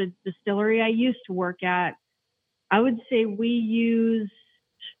alcohol at the distillery I used to work at, I would say we used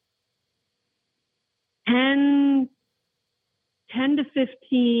 10 to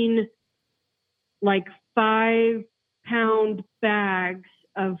 15, like 5-pound bags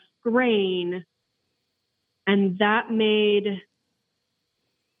of grain, and that made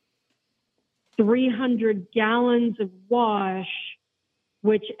 300 gallons of wash,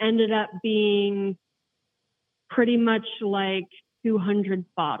 which ended up being pretty much like 200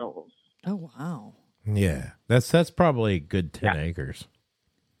 bottles. Oh, wow. Yeah, that's probably a good 10 acres.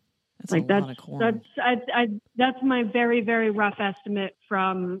 That's like a lot of corn. That's my very, very rough estimate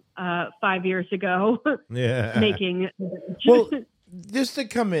from 5 years ago. Yeah, making. Well, just to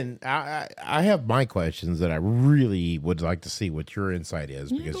come in, I have my questions that I really would like to see what your insight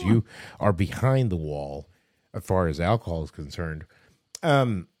is because you are behind the wall as far as alcohol is concerned.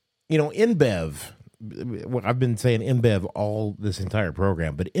 InBev. I've been saying InBev all this entire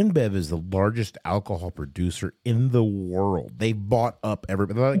program, but InBev is the largest alcohol producer in the world. They bought up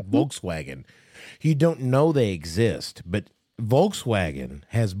everybody, like Volkswagen. You don't know they exist, but Volkswagen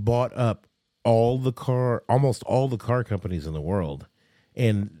has bought up almost all the car companies in the world,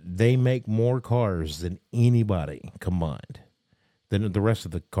 and they make more cars than anybody combined, than the rest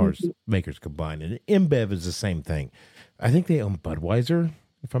of the cars makers combined. And InBev is the same thing. I think they own Budweiser,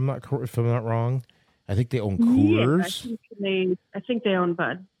 if I'm not wrong. I think they own Coors. Yeah, I think they own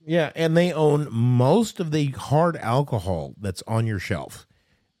Bud. Yeah, and they own most of the hard alcohol that's on your shelf.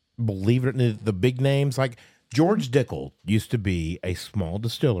 Believe it or not, the big names like George Dickel used to be a small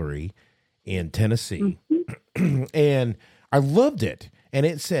distillery in Tennessee, and I loved it. And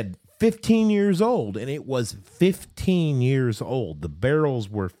it said 15 years old, and it was 15 years old. The barrels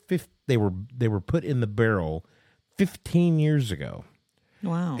were they were put in the barrel 15 years ago.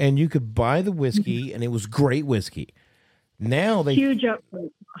 Wow. And you could buy the whiskey, and it was great whiskey. Now they huge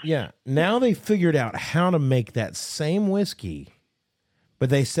upgrade. Yeah. Now they figured out how to make that same whiskey, but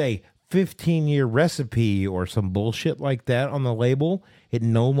they say 15-year recipe or some bullshit like that on the label. It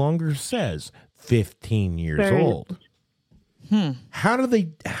no longer says 15 years old. How do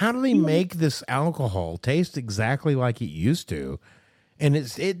they make this alcohol taste exactly like it used to? And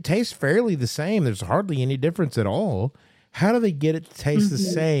it tastes fairly the same. There's hardly any difference at all. How do they get it to taste the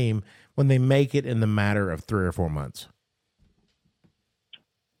same when they make it in the matter of 3 or 4 months?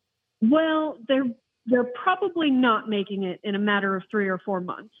 Well, they're probably not making it in a matter of 3 or 4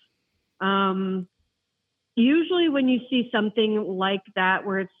 months. Usually when you see something like that,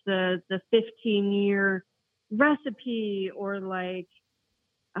 where it's the 15-year recipe or like,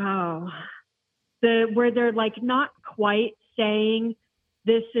 where they're like not quite saying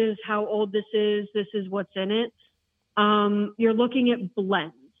this is how old this is what's in it. You're looking at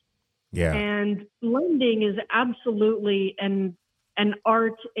blends. Yeah. And blending is absolutely an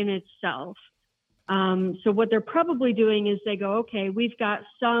art in itself. So what they're probably doing is they go, okay, we've got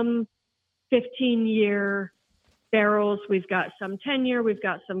some 15-year barrels, we've got some 10-year, we've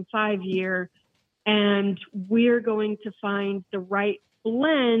got some 5-year, and we're going to find the right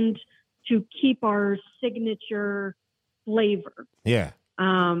blend to keep our signature flavor. Yeah.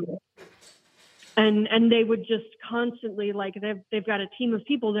 And they would just constantly, like, they've got a team of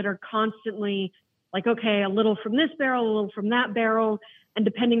people that are constantly like, okay, a little from this barrel, a little from that barrel. And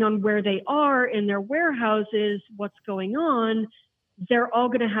depending on where they are in their warehouses, what's going on, they're all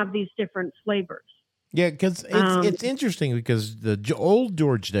going to have these different flavors. Yeah, because it's interesting because the old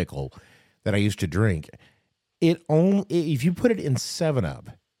George Dickel that I used to drink, if you put it in 7-Up,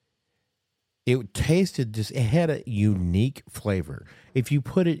 it tasted it had a unique flavor. If you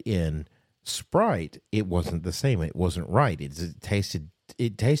put it in Sprite, it wasn't the same. It wasn't right. It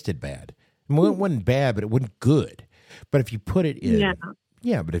tasted bad. Well, it wasn't bad, but it wasn't good. But if you put it in,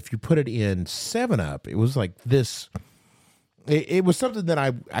 but if you put it in 7-Up, it was like this. It was something that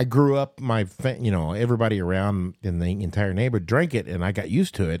I grew up. Everybody around in the entire neighborhood drank it, and I got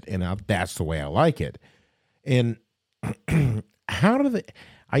used to it, and that's the way I like it. And how do they?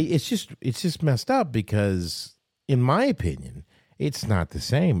 It's just messed up because, in my opinion, it's not the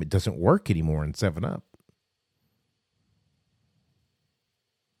same. It doesn't work anymore in 7-Up.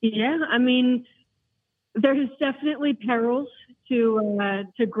 Yeah, I mean, there's definitely perils to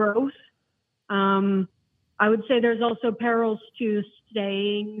growth. I would say there's also perils to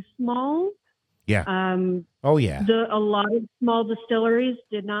staying small. Yeah. Oh yeah. A lot of small distilleries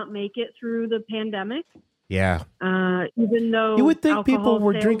did not make it through the pandemic. Yeah. Even though you would think people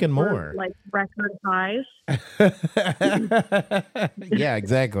were drinking more, like record highs. Yeah,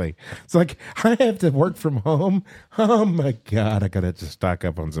 exactly. It's like I have to work from home. Oh my God, I gotta just stock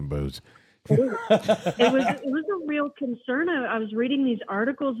up on some booze. It was a real concern. I was reading these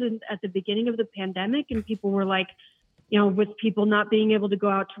articles at the beginning of the pandemic, and people were like, with people not being able to go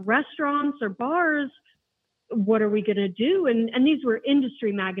out to restaurants or bars, what are we going to do? And these were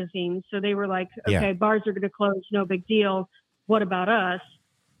industry magazines. So they were like, okay, bars are going to close. No big deal. What about us?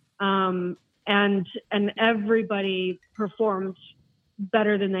 And everybody performed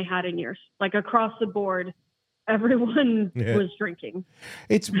better than they had in years, like across the board. Everyone was drinking.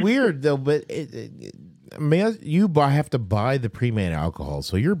 It's weird though, but you have to buy the pre-made alcohol,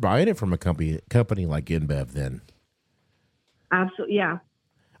 so you're buying it from a company like InBev. Then, absolutely, yeah.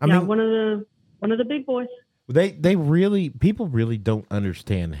 I mean, one of the big boys. People really don't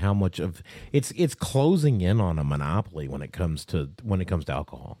understand how much of it's closing in on a monopoly when it comes to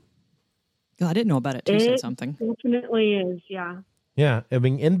alcohol. God, I didn't know about it. You said something. Definitely is, yeah. Yeah, I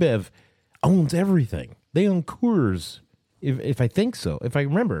mean, InBev owns everything. They own Coors, if I think so. If I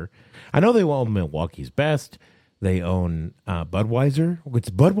remember, I know they own Milwaukee's Best. They own Budweiser.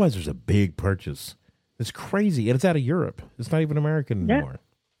 Budweiser's a big purchase. It's crazy, and it's out of Europe. It's not even American anymore.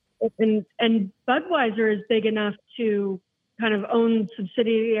 And Budweiser is big enough to kind of own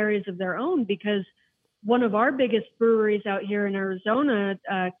subsidiaries of their own, because one of our biggest breweries out here in Arizona,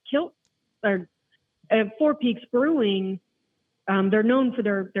 Four Peaks Brewing, they're known for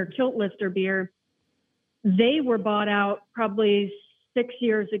their Kilt Lifter beer. They were bought out probably 6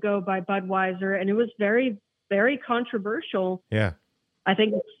 years ago by Budweiser, and it was very, very controversial. Yeah. I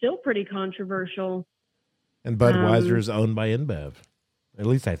think it's still pretty controversial. And Budweiser is owned by InBev. At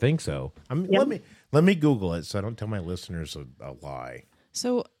least I think so. I mean, let me Google it so I don't tell my listeners a lie.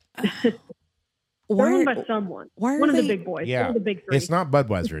 So, owned by someone. One of the big boys. Yeah, one of the big three. It's not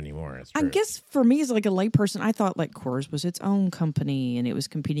Budweiser anymore. That's I guess for me as like a layperson, I thought like Coors was its own company and it was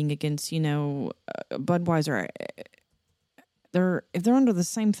competing against Budweiser. If they're under the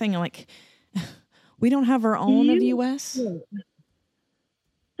same thing, like we don't have our own of U.S.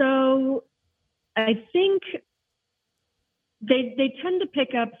 So I think they tend to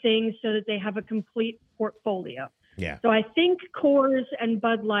pick up things so that they have a complete portfolio. Yeah. So I think Coors and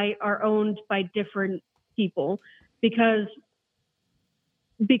Bud Light are owned by different people because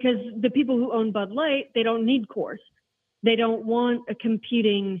the people who own Bud Light, they don't need Coors. They don't want a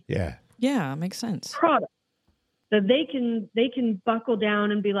competing Yeah, makes sense. product. So they can buckle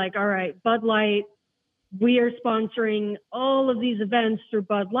down and be like, all right, Bud Light, we are sponsoring all of these events through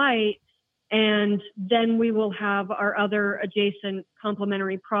Bud Light, and then we will have our other adjacent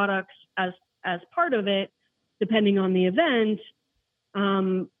complementary products as part of it, depending on the event,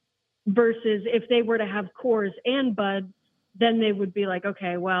 versus if they were to have Coors and Bud, then they would be like,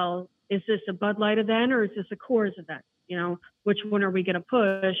 okay, well, is this a Bud Light event or is this a Coors event? Which one are we going to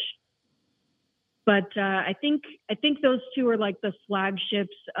push? But I think those two are like the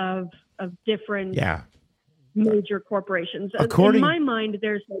flagships of different major corporations. In my mind,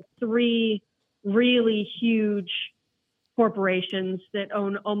 there's like three really huge corporations that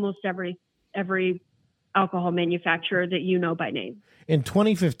own almost every alcohol manufacturer that you know by name. In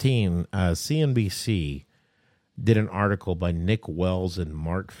 2015, CNBC did an article by Nick Wells and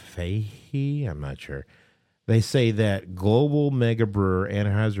Mark Fahey. I'm not sure. They say that global mega brewer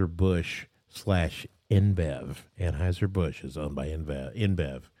Anheuser-Busch / InBev, Anheuser-Busch is owned by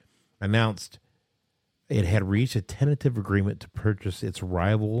InBev, announced it had reached a tentative agreement to purchase its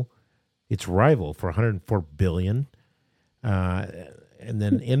rival for $104 billion. And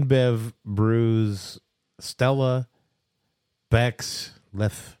then InBev brews Stella, Beck's,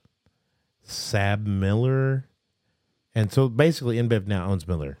 SABMiller. And so basically InBev now owns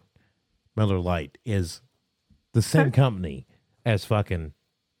Miller. Miller Lite is the same company as fucking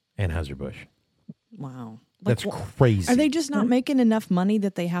Anheuser-Busch. Wow. That's crazy. Are they just not making enough money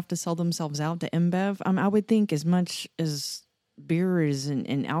that they have to sell themselves out to InBev? I would think as much as beer is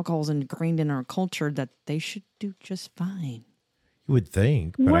and alcohol is ingrained in our culture that they should do just fine. You would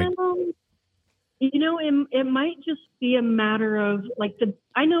think, but it might just be a matter of like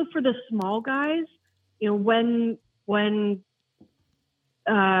I know for the small guys, when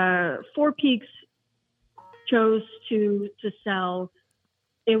Four Peaks chose to sell,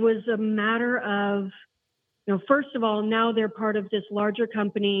 it was a matter of, first of all, now they're part of this larger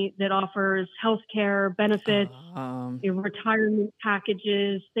company that offers healthcare benefits, retirement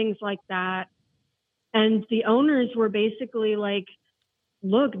packages, things like that. And the owners were basically like,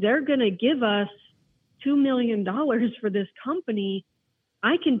 look, they're going to give us $2 million for this company.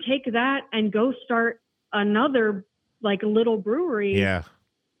 I can take that and go start another like little brewery. Yeah.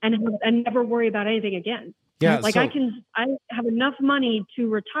 And never worry about anything again. Yeah. Like I have enough money to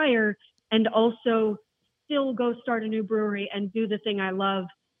retire and also still go start a new brewery and do the thing I love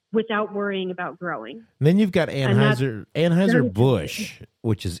without worrying about growing. And then you've got Anheuser-Busch,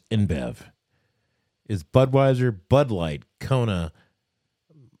 which is InBev, is Budweiser, Bud Light, Kona,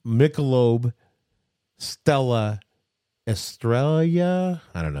 Michelob, Stella, Estrella,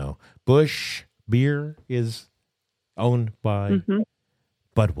 I don't know. Busch Beer is owned by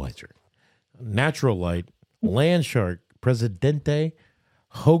Budweiser. Natural Light, Landshark, Presidente,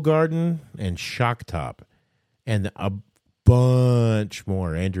 Hoegaarden, and Shock Top. And a bunch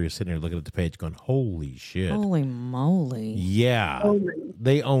more. Andrea's sitting there looking at the page going, holy shit. Holy moly. Yeah.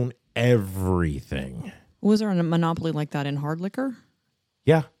 They own everything. Was there a monopoly like that in hard liquor?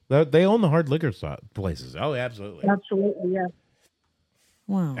 Yeah. They own the hard liquor places. Oh, absolutely. Absolutely, yeah.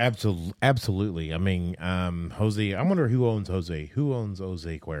 Wow. Absolutely. I mean, Jose, I wonder who owns Jose. Who owns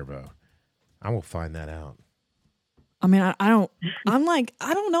Jose Cuervo? I will find that out. I mean, I don't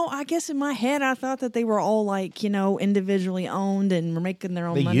know. I guess in my head, I thought that they were all like, individually owned and were making their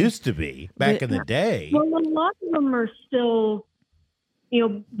own money. They used to be back in the day. Well, a lot of them are still,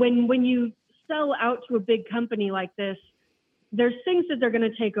 when you sell out to a big company like this, there's things that they're going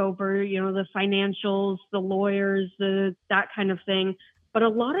to take over, the financials, the lawyers, that kind of thing. But a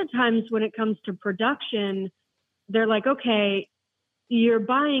lot of times when it comes to production, they're like, okay, you're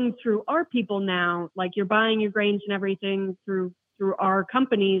buying through our people now, like you're buying your grains and everything through our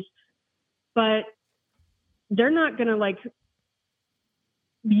companies, but they're not going to like,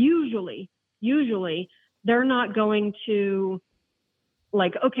 usually they're not going to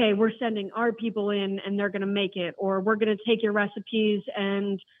like, okay, we're sending our people in and they're going to make it, or we're going to take your recipes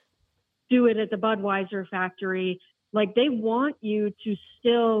and do it at the Budweiser factory. Like they want you to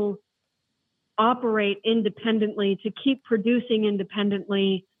still operate independently, to keep producing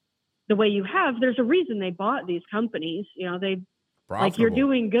independently the way you have. There's a reason they bought these companies. They Profitable. Like you're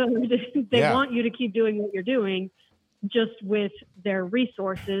doing good. They want you to keep doing what you're doing, just with their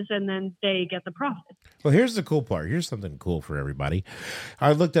resources, and then they get the profit. Well, here's the cool part. Here's something cool for everybody.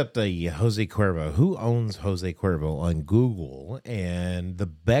 I looked up the Jose Cuervo. Who owns Jose Cuervo on Google? And the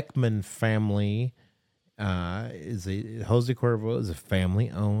Beckman family Jose Cuervo is a family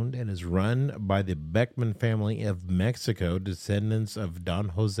owned and is run by the Beckman family of Mexico, descendants of Don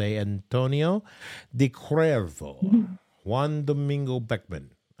Jose Antonio de Cuervo, Juan Domingo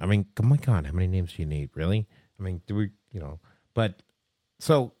Beckman. I mean, oh my God, how many names do you need? Really? I mean, but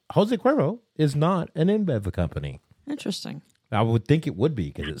so Jose Cuervo is not an InBev company. Interesting. I would think it would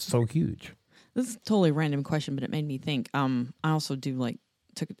be because it's so huge. This is a totally random question, but it made me think. I also do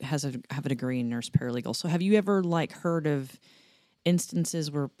have a degree in nurse paralegal. So have you ever heard of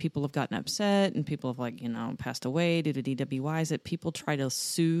instances where people have gotten upset and people have passed away due to DWIs that people try to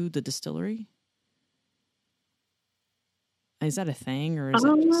sue the distillery? Is that a thing, or is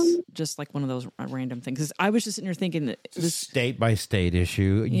it just like one of those random things? 'Cause I was just sitting here thinking that it's a state by state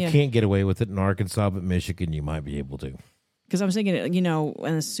issue. You can't get away with it in Arkansas, but Michigan you might be able to. Because I was thinking, in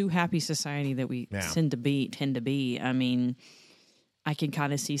a sue happy society that we tend to be. I mean, I can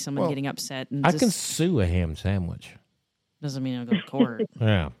kind of see someone getting upset. And I can sue a ham sandwich. Doesn't mean I'll go to court.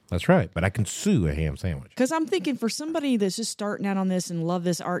 Yeah, that's right. But I can sue a ham sandwich. Because I'm thinking for somebody that's just starting out on this and love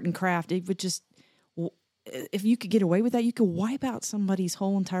this art and craft, it would just, if you could get away with that, you could wipe out somebody's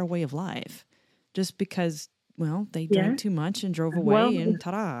whole entire way of life just because, they drank too much and drove away and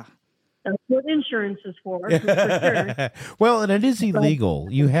ta-da. That's what insurance is for sure. Well, and it is illegal.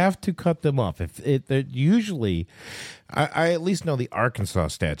 You have to cut them off. Usually, I at least know the Arkansas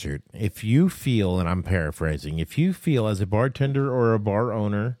statute. If you feel, and I'm paraphrasing, if you feel as a bartender or a bar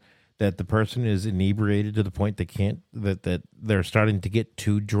owner that the person is inebriated to the point that they're starting to get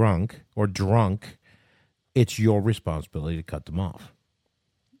too drunk, it's your responsibility to cut them off.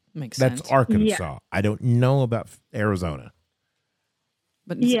 Makes That's sense. Arkansas. I don't know about Arizona.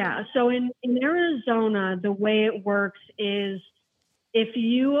 But Yeah. So in Arizona, the way it works is if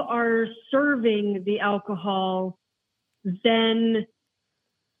you are serving the alcohol, then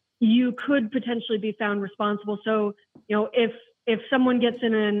you could potentially be found responsible. So, if someone gets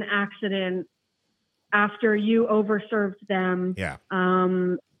in an accident after you overserved them, Yeah.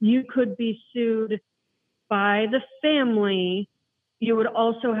 you could be sued by the family. You would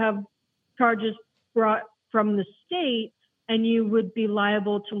also have charges brought from the state, and you would be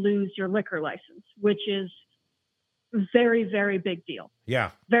liable to lose your liquor license, which is very, very big deal. Yeah.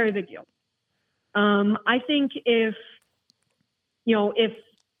 Very big deal. I think if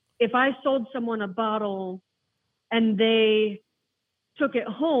I sold someone a bottle and they took it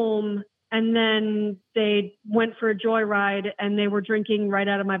home and then they went for a joyride and they were drinking right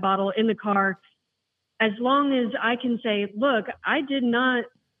out of my bottle in the car, as long as I can say, look, I didn't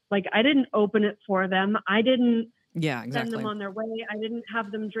open it for them. I didn't send them on their way. I didn't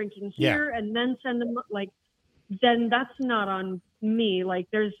have them drinking here and then send them, then that's not on me. Like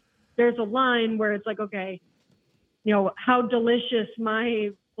there's a line where it's like, okay, how delicious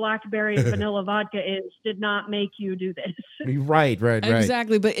my blackberry and vanilla vodka is did not make you do this. Right.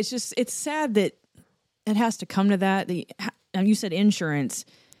 Exactly. But it's sad that it has to come to that. And you said insurance.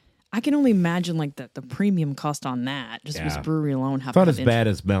 I can only imagine like the premium cost on that just because brewery alone have. It's not as bad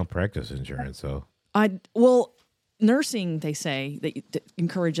as malpractice insurance, though. Nursing, they say, they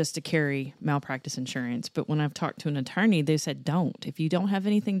encourage us to carry malpractice insurance. But when I've talked to an attorney, they said, don't. If you don't have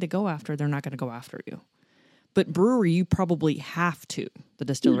anything to go after, they're not going to go after you. But brewery, you probably have to, the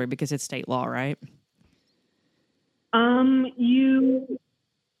distillery, because it's state law, right?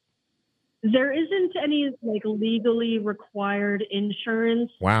 There isn't any legally required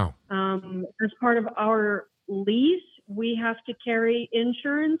insurance. Wow. As part of our lease, we have to carry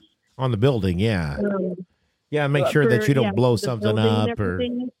insurance. On the building, yeah. Make sure that you don't blow something up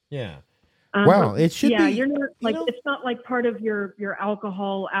well, it should be. Yeah, you're not it's not like part of your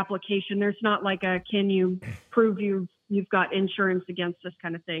alcohol application. There's not like a can you prove you've got insurance against this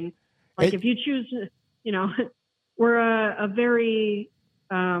kind of thing. If you choose, we're a very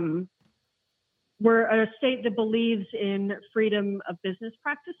we're a state that believes in freedom of business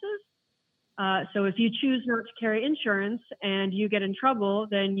practices. So if you choose not to carry insurance and you get in trouble,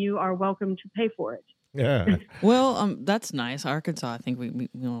 then you are welcome to pay for it. Yeah. Well, that's nice. Arkansas, I think we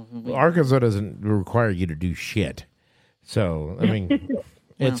Arkansas doesn't require you to do shit. So, I mean,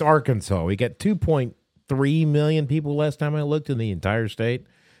 it's Arkansas. We got 2.3 million people last time I looked in the entire state.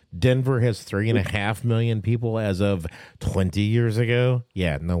 Denver has 3.5 million people as of 20 years ago.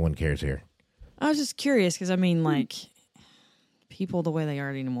 Yeah, no one cares here. I was just curious because, I mean, people the way they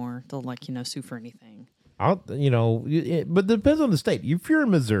are anymore, they'll, sue for anything. But it depends on the state. If you're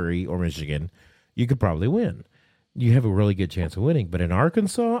in Missouri or Michigan, you could probably win. You have a really good chance of winning. But in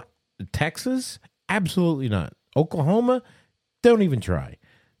Arkansas, Texas, absolutely not. Oklahoma, don't even try.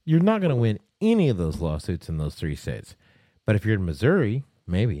 You're not going to win any of those lawsuits in those three states. But if you're in Missouri,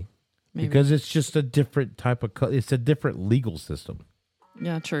 maybe. Because it's just a different type of it's a different legal system.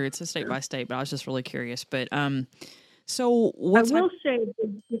 Yeah, true. It's a state by state, but I was just really curious. But so what's I will say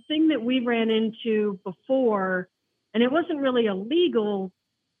the thing that we ran into before, and it wasn't really illegal.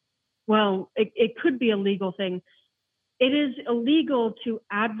 Well, it could be a legal thing. It is illegal to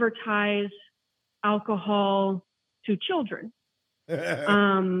advertise alcohol to children.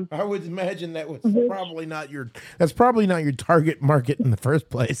 I would imagine that was probably not your target market in the first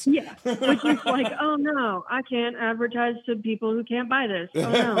place. Yeah, which is like, oh no, I can't advertise to people who can't buy this.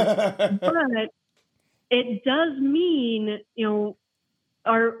 Oh no, but it does mean,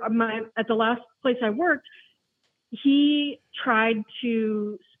 at the last place I worked, he tried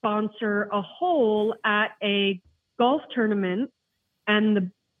to sponsor a hole at a golf tournament, and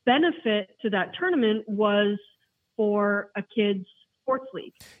the benefit to that tournament was for a kid's sports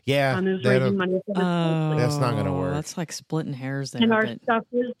league. Yeah, raising money for the sports league. That's not going to work. That's like splitting hairs there. And our stuff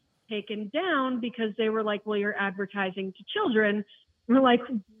was taken down because they were like, "Well, you're advertising to children." We're like,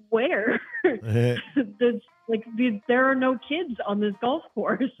 "Where?" There are no kids on this golf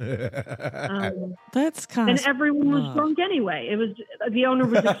course. That's kind of. And everyone was drunk anyway. It was the owner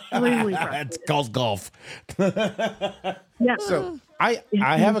was extremely It's called golf. Yeah. So I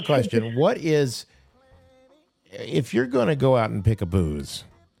have a question. What is, if you're going to go out and pick a booze,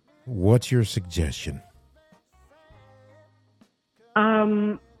 what's your suggestion?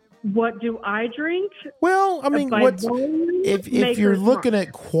 What do I drink? Well, I mean, if you're looking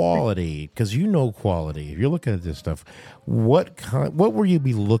at quality, because you know quality, if you're looking at this stuff, what will you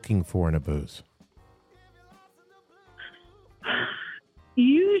be looking for in a booze?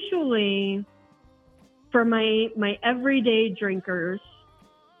 usually for my everyday drinkers,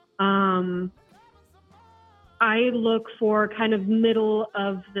 I look for kind of middle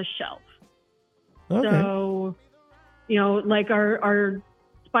of the shelf. Okay. So, like our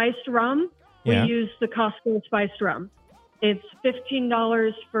spiced rum, we Yeah. use the Costco spiced rum. It's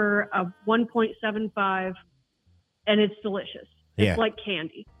 $15 for a 1.75, and it's delicious. Yeah. It's like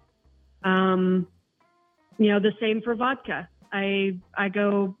candy. The same for vodka. I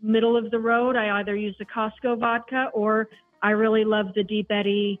go middle of the road. I either use the Costco vodka, or I really love the Deep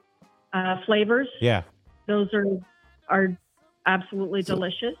Eddy flavors. Yeah. Those are absolutely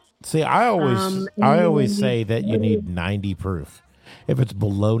delicious. See, I always and say that you need 90 proof. If it's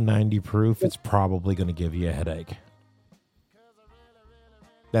below 90 proof, it's probably going to give you a headache.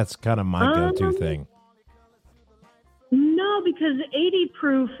 That's kind of my go-to thing. No, because 80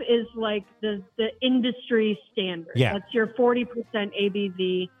 proof is like the industry standard. Yeah. That's your 40%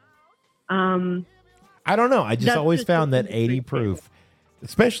 ABV. I don't know. I just That's always just found the that 80 industry proof,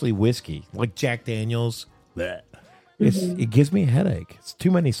 especially whiskey, like Jack Daniels, bleh, Mm-hmm. it gives me a headache. It's too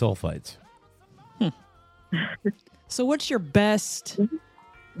many sulfites. So what's your best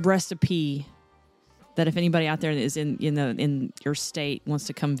recipe that if anybody out there is in your state wants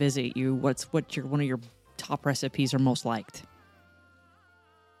to come visit you, what's one of your top recipes or most liked?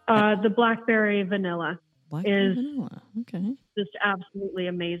 The blackberry vanilla is vanilla. Okay. just absolutely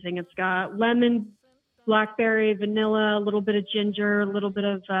amazing. It's got lemon, blackberry, vanilla, a little bit of ginger, a little bit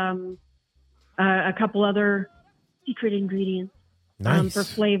of a couple other secret ingredients Nice. for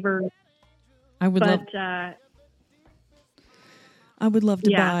flavor. I would love But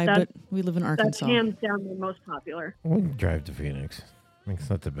to yeah, buy, that's- but we live in that's Arkansas. hands down the most popular. We can drive to Phoenix. It's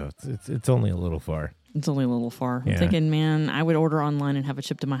not the best. It's only a little far. It's only a little far. Yeah. I'm thinking, man, I would order online and have it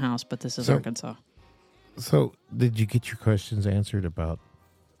shipped to my house, but this is So- Arkansas. So, did you get your questions answered about?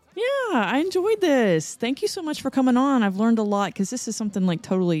 Yeah, I enjoyed this. Thank you so much for coming on. I've learned a lot because this is something like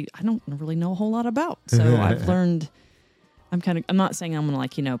totally I don't really know a whole lot about. So I've learned. I'm not saying I'm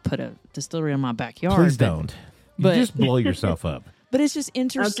gonna put a distillery in my backyard. Please but, don't. You but- just blow yourself up. But it's just I'll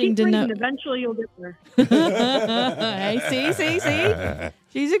interesting keep to know. reading. Eventually, you'll get there. Hey, see.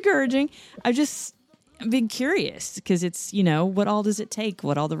 She's encouraging. I've been curious because it's, what all does it take?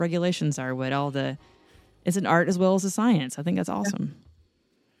 What all the regulations are? It's an art as well as a science. I think that's awesome.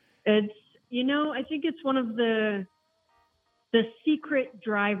 It's, I think it's one of the secret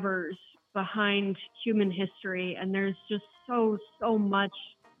drivers behind human history. And there's just so much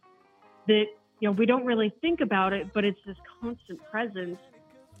that, we don't really think about it, but it's this constant presence.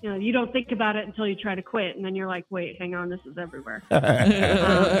 You don't think about it until you try to quit. And then you're like, wait, hang on, this is everywhere.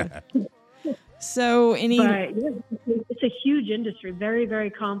 So But yeah, it's a huge industry, very,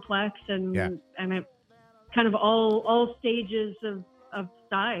 very complex, and it kind of all stages of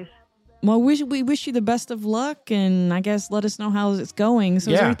size. Well, we wish you the best of luck, and I guess let us know how it's going.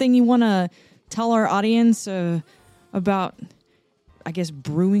 So is there Yeah. anything you want to tell our audience about, I guess,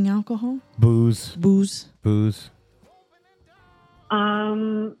 brewing alcohol? Booze.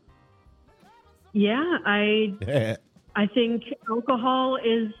 Yeah, I think alcohol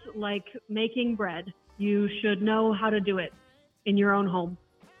is like making bread. You should know how to do it in your own home,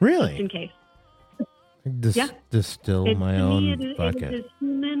 just in Really? case. Yeah. Distill It, my to own me, it is bucket. as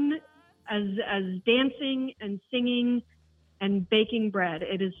human as dancing and singing and baking bread.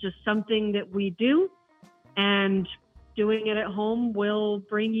 It is just something that we do, and doing it at home will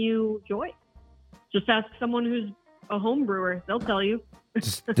bring you joy. Just ask someone who's a home brewer; they'll tell you.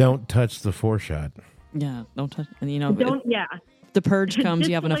 Just don't touch the foreshot. Yeah, don't touch. And Don't. Yeah, the purge comes,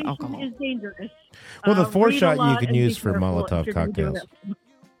 you have enough Distillation alcohol. is dangerous. Well, the Read a foreshot you lot can and be use for careful if Molotov you're gonna do cocktails. it.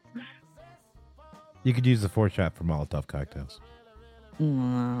 You could use the foreshot for Molotov cocktails.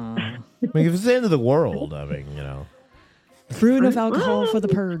 Mm. I mean, if it's the end of the world, Brew enough alcohol for the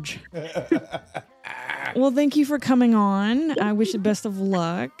purge. Well, thank you for coming on. I wish you the best of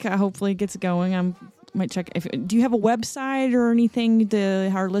luck. Hopefully it gets going. I might check. Do you have a website or anything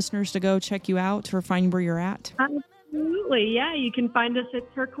to our listeners to go check you out or find where you're at? Absolutely, yeah. You can find us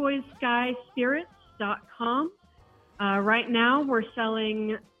at turquoiseskyspirits.com. Right now, we're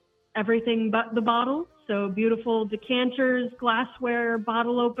selling everything but the bottle. So beautiful decanters, glassware,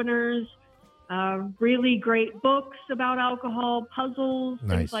 bottle openers, really great books about alcohol, puzzles,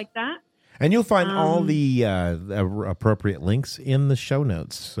 Nice. things like that. and you'll find all the appropriate links in the show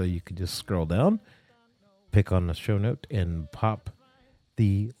notes. So you can just scroll down, pick on the show note, and pop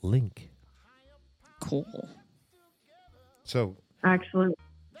the link. Cool. So, Excellent.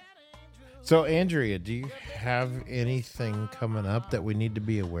 Andrea, do you have anything coming up that we need to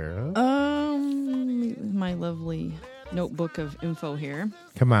be aware of? My lovely notebook of info here.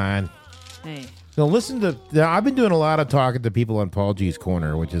 Come on. Hey. So listen to. I've been doing a lot of talking to people on Paul G's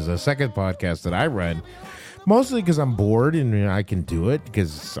Corner, which is a second podcast that I run, mostly because I'm bored and I can do it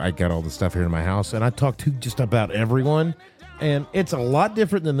because I got all the stuff here in my house, and I talk to just about everyone, and it's a lot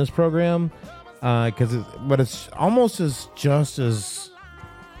different than this program, but it's almost just as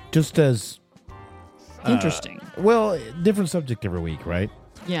Interesting. Well, different subject every week, right?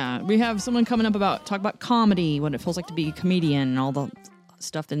 Yeah, we have someone coming up talk about comedy, what it feels like to be a comedian, and all the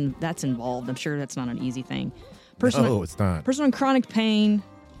stuff that's involved. I'm sure that's not an easy thing. No, it's not. Person in chronic pain.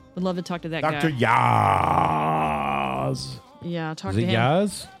 Would love to talk to that guy. Dr. Yaz. Yeah, talk Is to it him.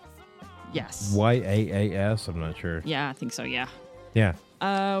 Yaz? Yes. Yaas? I'm not sure. Yeah, I think so, yeah. Yeah.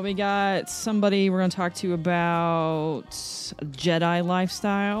 We got somebody we're going to talk to about Jedi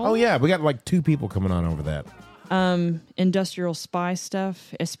lifestyle. Oh, yeah. We got like 2 people coming on over that. Industrial spy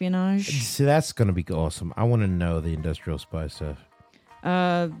stuff, espionage. See, that's going to be awesome. I want to know the industrial spy stuff.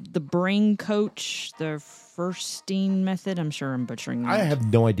 The brain coach, the Furstein method. I'm sure I'm butchering that. I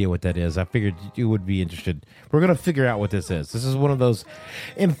have no idea what that is. I figured you would be interested. We're going to figure out what this is. This is one of those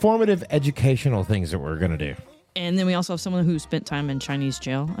informative, educational things that we're going to do. And then we also have someone who spent time in Chinese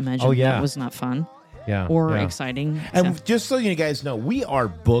jail. Imagine yeah. that was not fun. Yeah. Or yeah. exciting. And just so you guys know, we are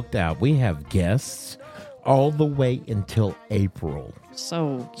booked out. We have guests all the way until April.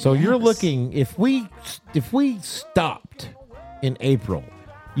 So you're looking, if we stopped in April,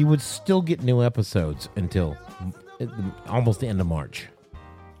 you would still get new episodes until almost the end of March.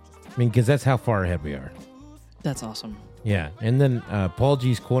 I mean, because that's how far ahead we are. That's awesome. Yeah. And then Paul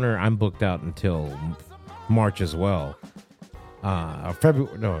G's Corner, I'm booked out until March as well.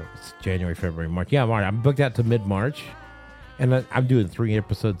 February, no, it's January, February, March. Yeah, March. I'm booked out to mid-March. And I'm doing 3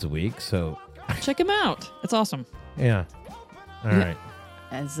 episodes a week, so... Check him out. It's awesome. Yeah. All right.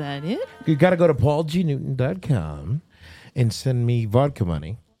 Is that it? You got to go to paulgnewton.com and send me vodka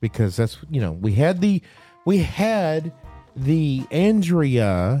money because that's, we had the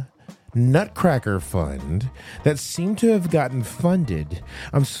Andrea Nutcracker Fund that seemed to have gotten funded.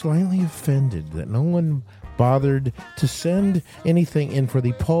 I'm slightly offended that no one bothered to send anything in for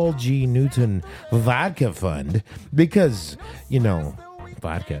the Paul G. Newton Vodka Fund because,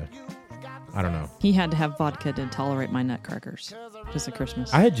 vodka. I don't know. He had to have vodka to tolerate my nutcrackers. Just at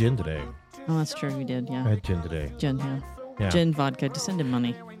Christmas. I had gin today. Oh, that's true. You did, yeah. I had gin today. Gin, yeah. Yeah. Gin, vodka, to send him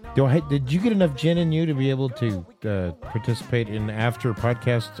money. Did you get enough gin in you to be able to participate in after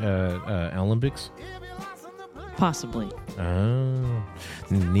podcast Olympics? Possibly. Oh,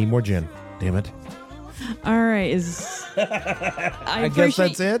 need more gin. Damn it. All right. I guess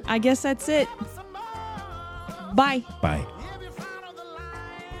that's it. I guess that's it. Bye. Bye.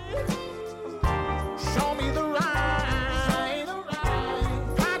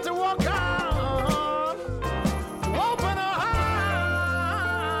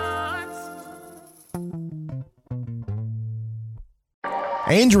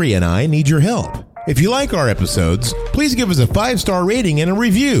 Andrea and I need your help. If you like our episodes, please give us a 5-star rating and a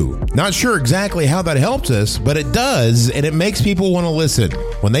review. Not sure exactly how that helps us, but it does, and it makes people want to listen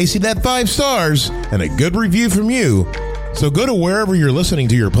when they see that 5 stars and a good review from you. So go to wherever you're listening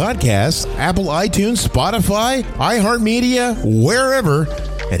to your podcasts, Apple, iTunes, Spotify, iHeartMedia, wherever,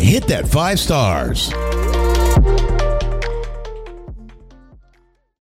 and hit that 5 stars.